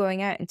keep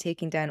going out and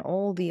taking down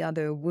all the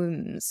other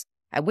wombs,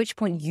 at which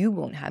point you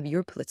won't have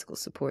your political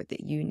support that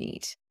you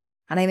need.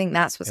 And I think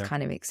that's what's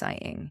kind of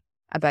exciting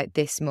about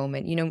this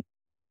moment. You know,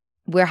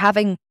 we're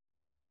having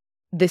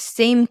the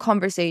same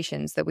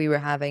conversations that we were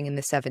having in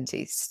the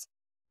 70s.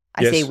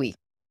 I say we.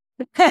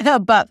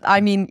 But I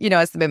mean, you know,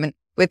 as the movement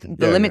with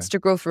the Limits to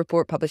Growth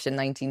report published in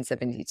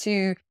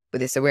 1972, with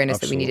this awareness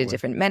that we needed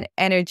different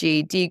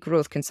energy,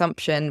 degrowth,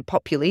 consumption,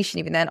 population,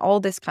 even then, all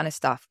this kind of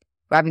stuff.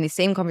 We're having the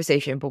same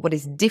conversation, but what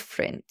is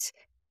different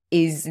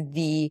is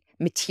the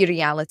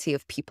materiality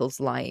of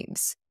people's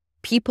lives.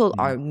 People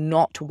are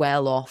not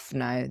well off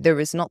now. There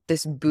is not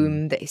this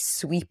boom that is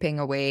sweeping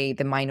away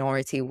the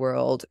minority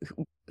world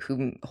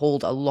who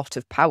hold a lot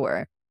of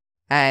power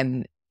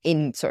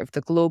in sort of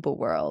the global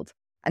world.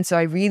 And so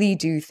I really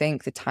do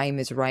think the time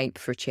is ripe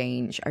for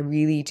change. I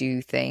really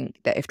do think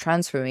that if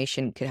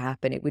transformation could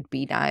happen, it would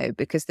be now,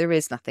 because there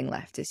is nothing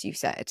left, as you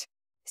said.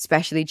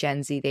 Especially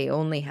Gen Z, they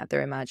only have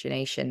their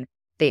imagination.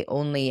 They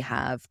only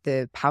have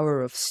the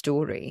power of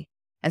story.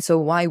 And so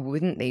why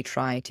wouldn't they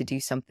try to do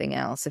something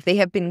else? If they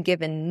have been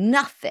given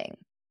nothing,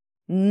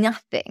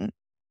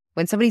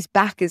 when somebody's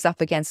back is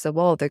up against the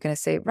wall, they're going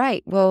to say,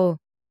 right, well,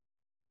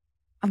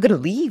 I'm going to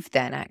leave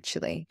then,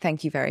 actually.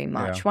 Thank you very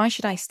much. Yeah. Why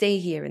should I stay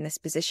here in this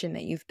position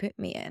that you've put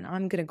me in?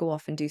 I'm going to go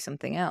off and do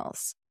something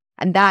else.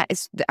 And that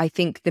is, I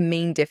think, the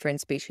main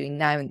difference between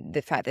now and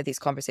the fact that these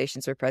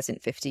conversations were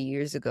present 50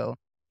 years ago.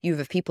 You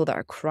have people that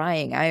are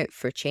crying out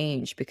for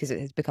change because it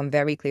has become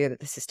very clear that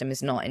the system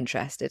is not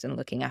interested in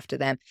looking after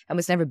them and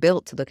was never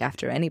built to look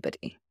after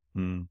anybody.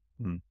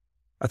 Mm-hmm.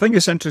 I think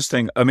it's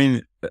interesting. I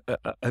mean,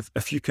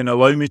 if you can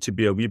allow me to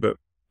be a wee bit,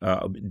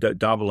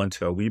 dabble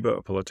into a wee bit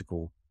of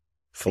political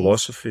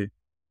philosophy.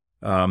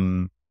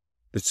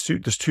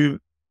 There's two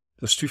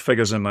there's two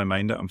figures in my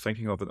mind that I'm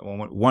thinking of at the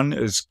moment. One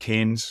is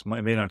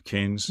Maynard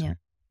Keynes, Yeah.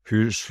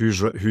 who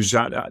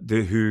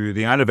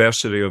the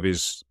anniversary of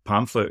his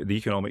pamphlet, The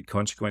Economic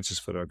Consequences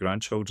for Our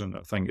Grandchildren,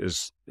 I think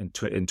is in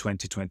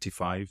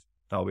 2025.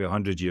 That'll be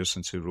 100 years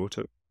since he wrote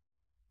it.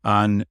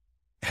 And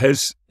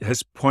his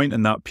point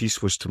in that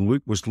piece was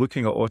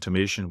looking at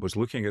automation, was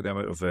looking at the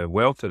amount of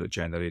wealth that it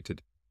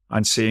generated,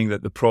 and saying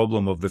that the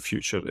problem of the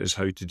future is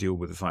how to deal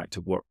with the fact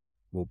that work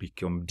will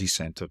become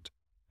decentered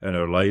in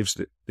our lives.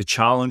 The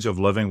challenge of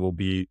living will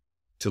be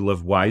to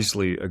live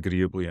wisely,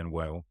 agreeably, and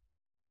well,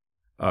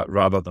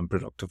 rather than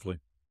productively.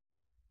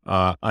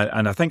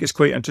 And I think it's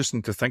quite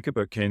interesting to think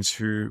about Keynes,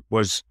 who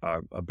was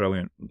a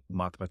brilliant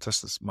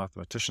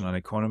mathematician and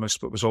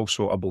economist, but was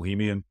also a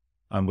bohemian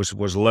and was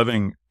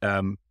living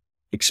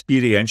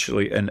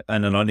experientially in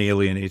an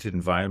unalienated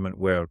environment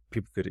where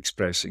people could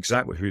express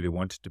exactly who they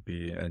wanted to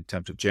be in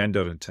terms of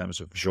gender, in terms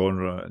of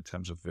genre, in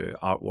terms of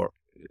artwork.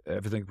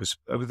 Everything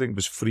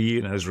was free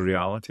in his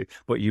reality,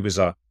 but he was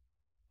the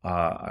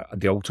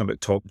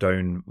ultimate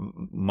top-down,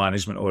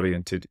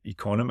 management-oriented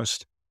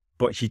economist.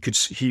 But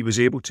he was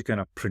able to kind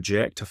of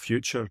project a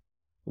future,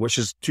 which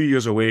is 2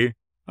 years away,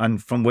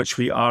 and from which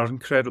we are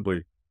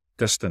incredibly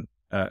distant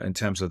in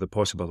terms of the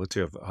possibility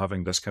of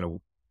having this kind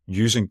of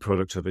using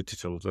productivity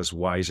to live this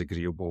wise,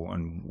 agreeable,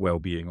 and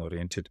well-being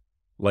oriented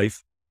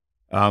life.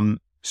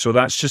 So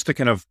that's just the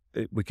kind of,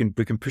 we can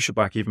push it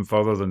back even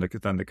further than the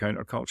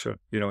counterculture,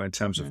 in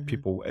terms of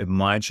people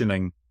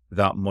imagining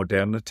that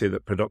modernity,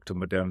 that productive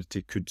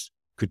modernity could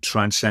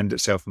transcend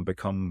itself and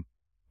become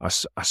a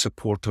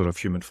supporter of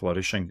human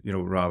flourishing,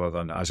 rather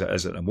than, as it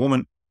is at the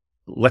moment,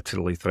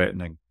 literally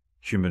threatening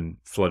human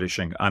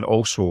flourishing, and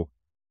also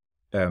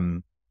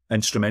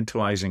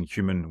instrumentalizing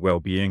human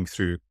well-being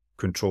through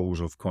controls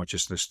of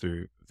consciousness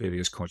through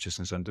various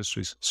consciousness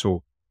industries.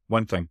 So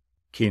one thing,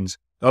 Keynes.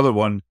 The other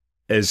one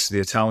is the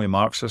Italian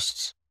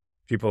Marxists,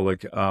 people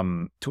like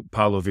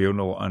Paolo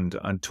Virno and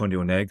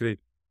Antonio Negri,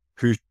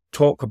 who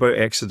talk about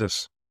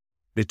exodus.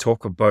 They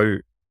talk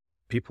about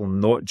people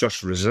not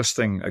just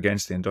resisting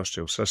against the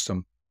industrial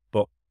system,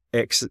 but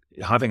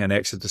having an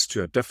exodus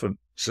to a different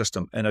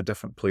system in a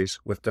different place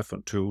with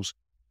different tools.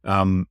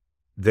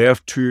 Their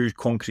two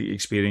concrete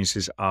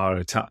experiences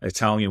are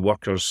Italian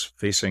workers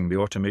facing the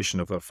automation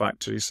of their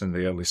factories in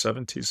the early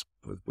 70s,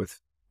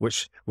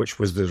 which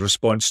was the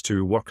response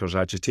to workers'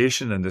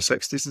 agitation in the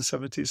 60s and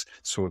 70s.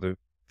 So the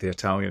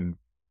Italian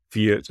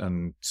Fiat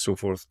and so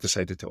forth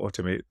decided to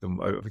automate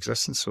them out of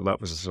existence. So that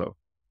was a sort of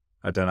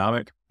a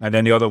dynamic. And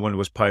then the other one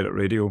was pirate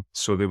radio.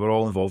 So they were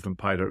all involved in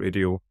pirate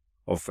radio,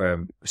 of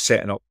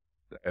setting up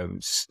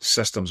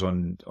systems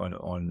on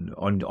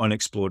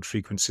unexplored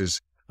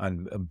frequencies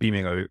and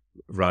beaming out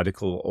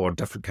radical or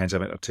different kinds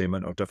of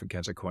entertainment or different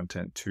kinds of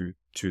content to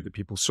the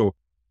people. So,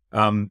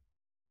 the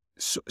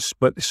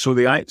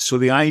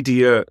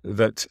idea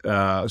that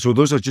so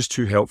those are just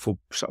two helpful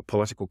sort of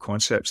political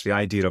concepts: the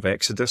idea of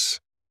exodus,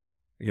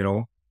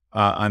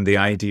 and the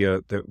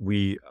idea that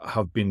we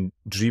have been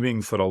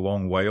dreaming for a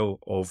long while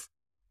of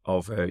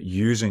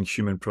using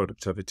human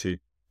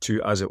productivity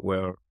to, as it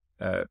were,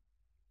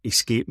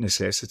 escape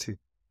necessity.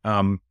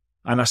 And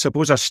I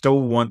suppose I still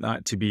want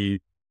that to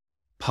be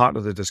part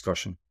of the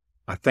discussion.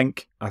 I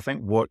think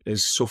what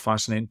is so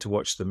fascinating to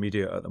watch the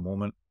media at the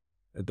moment,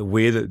 the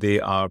way that they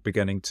are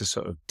beginning to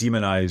sort of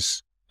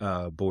demonize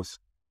both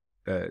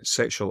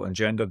sexual and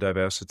gender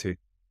diversity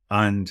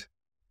and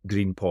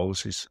green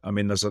policies. I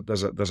mean, there's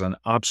an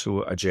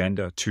absolute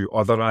agenda to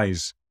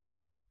otherize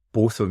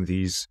both of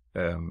these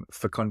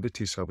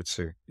fecundities, I would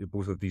say,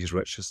 both of these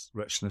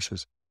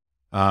richnesses,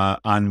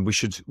 and we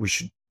should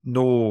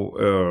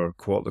know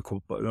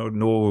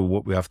know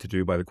what we have to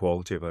do by the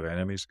quality of our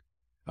enemies.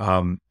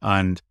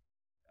 And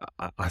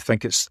I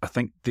think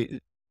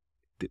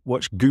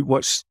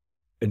what's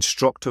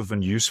instructive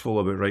and useful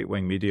about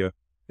right-wing media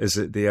is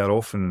that they are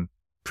often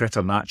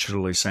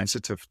preternaturally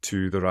sensitive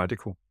to the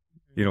radical.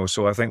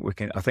 So I think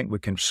we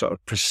can sort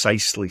of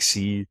precisely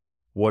see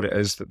what it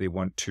is that they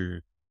want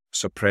to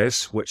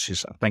suppress, which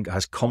is, I think,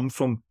 has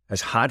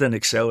had an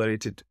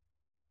accelerated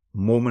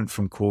moment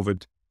from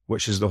COVID,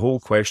 which is the whole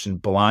question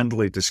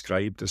blandly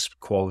described as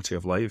quality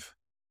of life.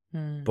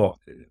 But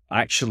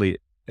actually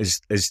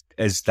is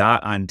that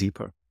and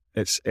deeper.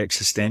 It's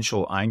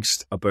existential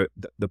angst about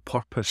the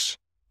purpose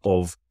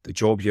of the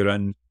job you're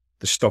in,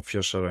 the stuff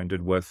you're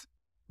surrounded with,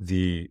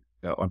 the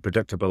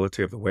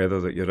unpredictability of the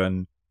weather that you're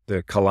in,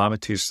 the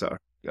calamities that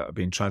are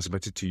being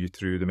transmitted to you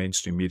through the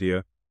mainstream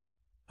media.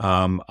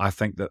 I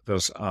think that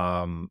there's,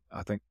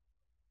 I think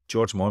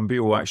George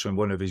Monbiot actually in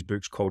one of his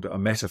books called it a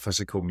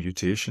metaphysical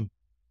mutation.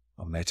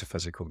 A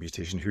metaphysical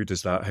mutation, who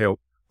does that help?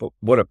 But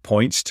what it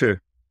points to,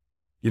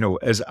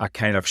 is a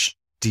kind of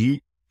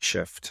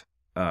shift,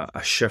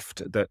 a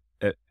shift that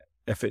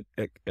if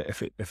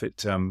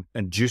it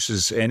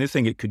induces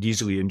anything, it could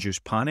easily induce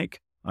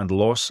panic and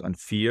loss and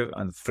fear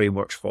and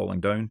frameworks falling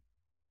down.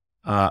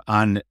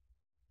 And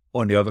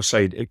on the other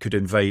side, it could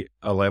invite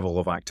a level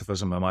of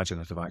activism,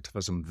 imaginative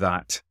activism,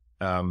 that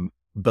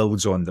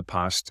builds on the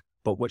past,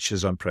 but which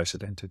is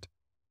unprecedented.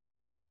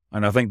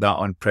 And I think that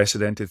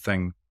unprecedented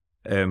thing,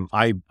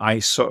 I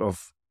sort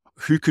of,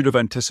 who could have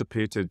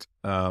anticipated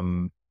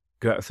Greta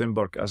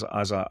Thunberg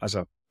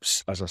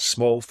as a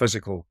small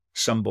physical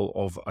symbol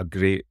of a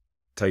great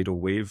tidal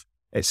wave?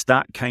 It's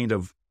that kind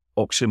of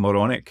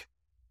oxymoronic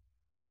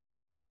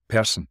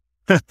person,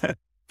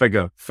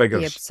 figures.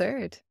 The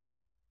absurd.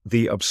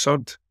 The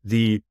absurd.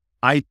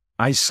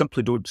 I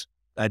simply don't.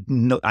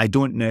 I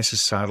don't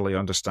necessarily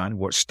understand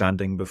what's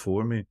standing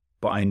before me,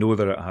 but I know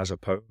that it has a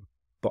power.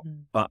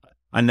 But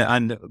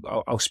and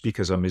I'll speak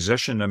as a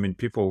musician. I mean,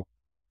 people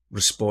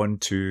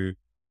respond to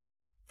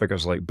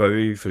figures like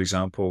Bowie, for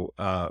example,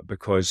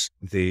 because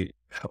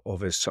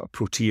of his sort of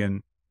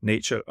protean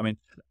nature. I mean,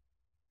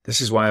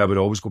 this is why I would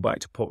always go back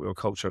to popular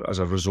culture as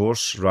a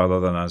resource rather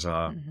than as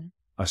a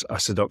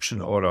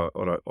seduction or a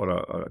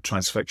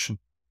transfixion.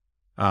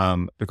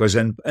 Because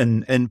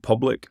in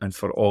public and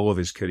for all of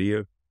his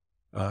career,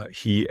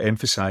 he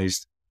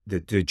emphasized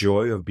the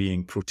joy of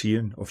being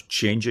protean, of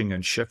changing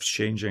and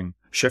shift-shaping,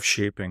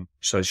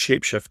 so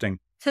shape-shifting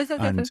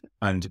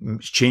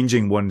and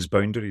changing one's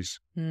boundaries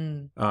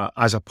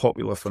as a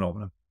popular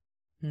phenomenon.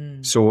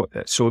 So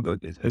it's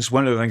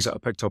one of the things that I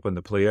picked up in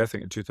the play, I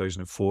think in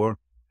 2004,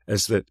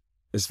 is that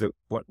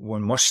what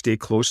one must stay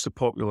close to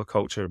popular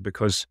culture,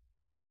 because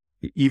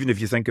even if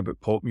you think about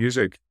pop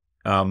music,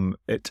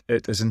 it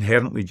is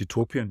inherently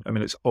utopian. I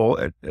mean, it's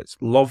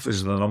love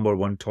is the number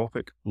one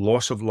topic.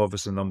 Loss of love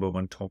is the number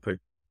one topic.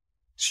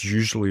 It's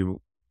usually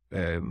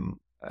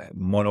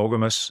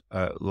monogamous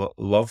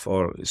love,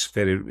 or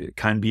it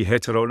can be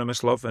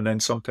heteronymous love, and then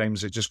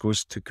sometimes it just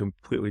goes to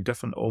completely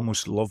different,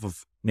 almost love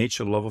of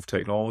nature, love of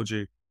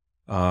technology,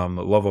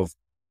 love of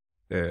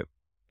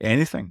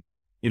anything.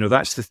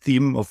 That's the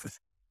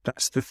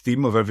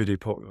theme of everyday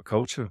popular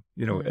culture.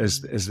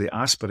 Is the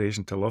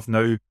aspiration to love.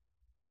 Now,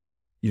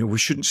 we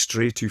shouldn't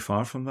stray too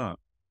far from that.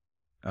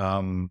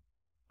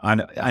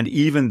 And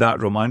even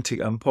that romantic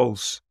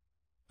impulse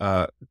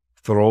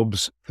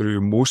throbs through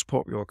most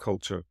popular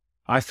culture,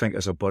 I think,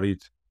 as a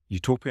buried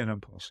utopian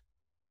impulse.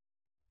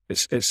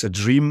 It's a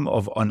dream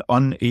of an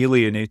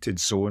unalienated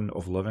zone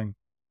of living.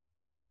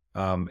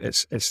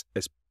 It's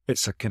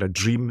a kind of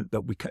dream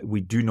that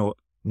we do not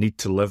need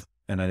to live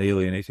in an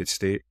alienated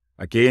state.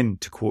 Again,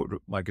 to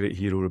quote my great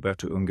hero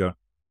Roberto Unger,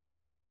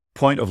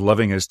 point of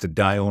living is to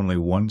die only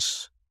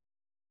once.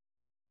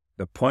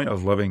 The point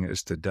of living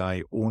is to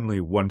die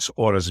only once,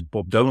 or as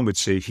Bob Dylan would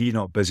say, he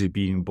not busy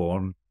being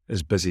born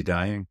is busy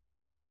dying.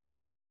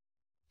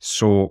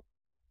 So,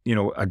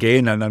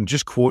 again, and I'm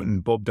just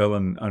quoting Bob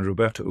Dylan and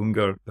Roberto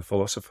Unger, the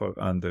philosopher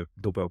and the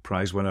Nobel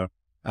Prize winner,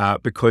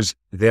 because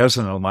there's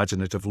an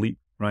imaginative leap,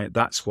 right?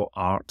 That's what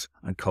art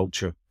and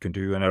culture can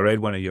do. And I read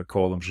one of your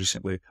columns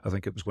recently. I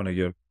think it was one of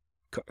your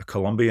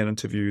Colombian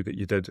interview that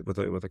you did with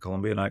a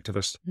Colombian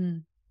activist,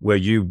 where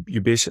you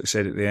basically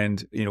said at the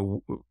end,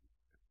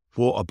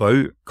 what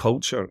about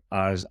culture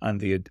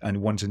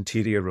and one's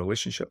interior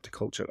relationship to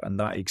culture and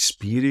that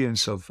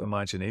experience of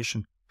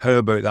imagination? How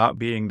about that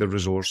being the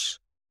resource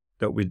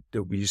that we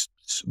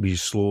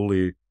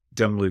slowly,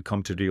 dimly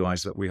come to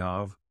realize that we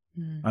have?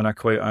 And I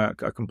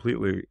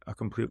completely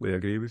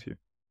agree with you.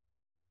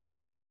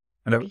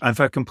 And if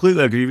I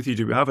completely agree with you,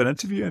 do we have an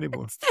interview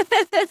anymore?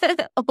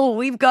 Oh,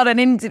 we've got an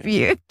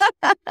interview.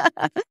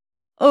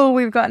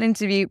 We've got an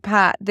interview.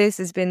 Pat, this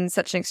has been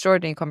such an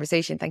extraordinary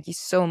conversation. Thank you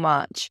so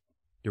much.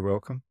 You're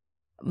welcome.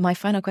 My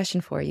final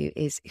question for you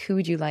is, who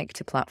would you like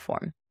to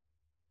platform?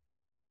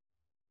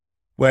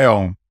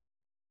 Well,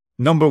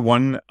 number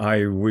one,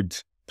 I would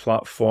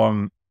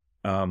platform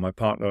my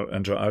partner,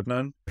 Indra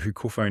Adnan, who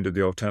co-founded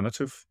The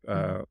Alternative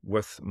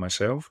with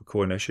myself,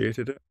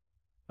 co-initiated it.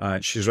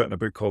 She's written a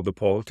book called The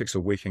Politics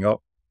of Waking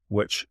Up,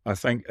 which I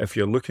think if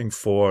you're looking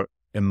for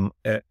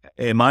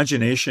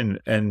imagination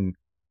in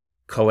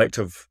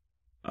collective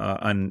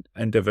and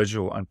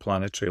individual and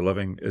planetary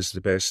living, is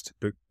the best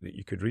book that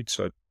you could read.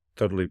 So I'd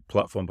thoroughly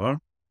platform her.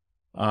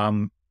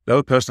 The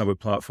other person I would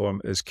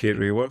platform is Kate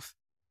Rayworth,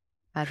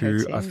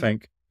 who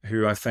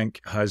I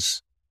think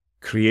has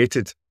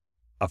created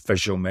a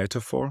visual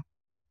metaphor,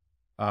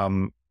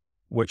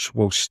 which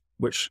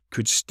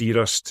could steer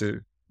us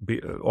to be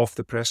off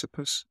the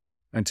precipice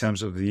in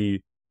terms of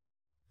the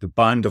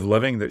band of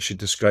living that she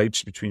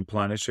describes between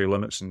planetary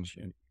limits and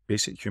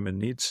basic human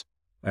needs.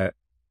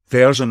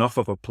 There's enough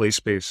of a play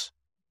space.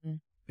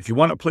 If you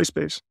want a play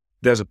space,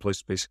 there's a play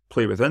space.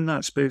 Play within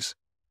that space,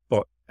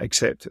 but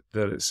accept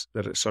that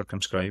it's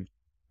circumscribed.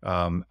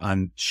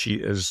 And she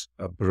is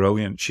a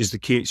brilliant. She's the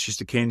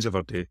Keynes of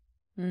her day,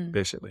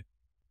 basically.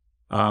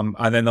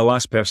 And then the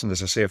last person,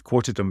 as I say, I've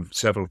quoted him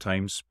several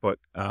times, but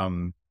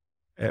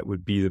it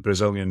would be the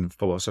Brazilian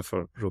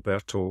philosopher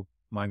Roberto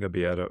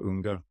Mangabeira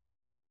Unger,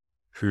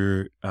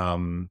 who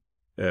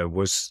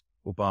was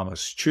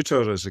Obama's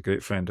tutor, is a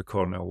great friend of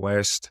Cornel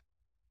West,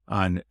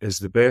 and is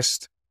the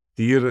best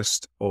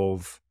theorist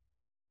of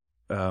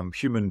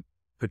human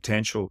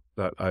potential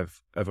that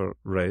I've ever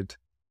read.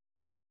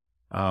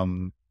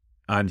 And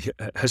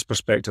his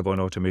perspective on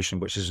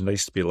automation, which is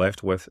nice to be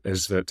left with,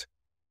 is that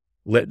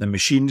let the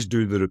machines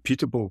do the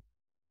repeatable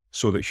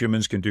so that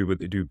humans can do what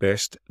they do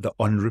best, the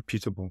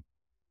unrepeatable.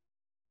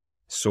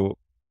 So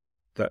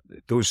that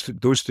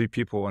those three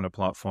people on a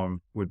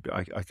platform would be,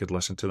 I could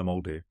listen to them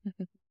all day.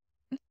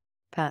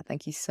 Pat,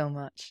 thank you so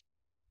much.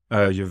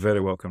 You're very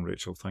welcome,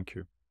 Rachel. Thank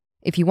you.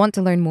 If you want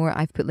to learn more,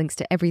 I've put links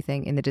to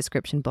everything in the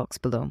description box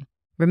below.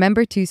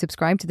 Remember to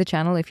subscribe to the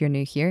channel if you're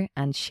new here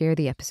and share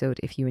the episode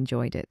if you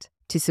enjoyed it.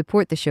 To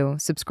support the show,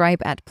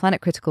 subscribe at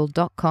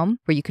planetcritical.com,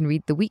 where you can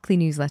read the weekly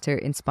newsletter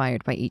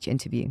inspired by each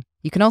interview.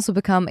 You can also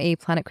become a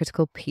Planet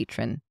Critical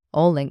patron.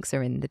 All links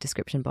are in the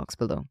description box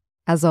below.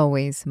 As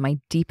always, my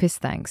deepest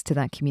thanks to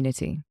that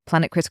community.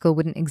 Planet Critical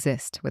wouldn't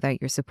exist without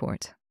your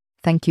support.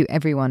 Thank you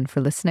everyone for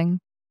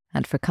listening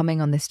and for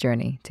coming on this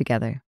journey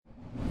together.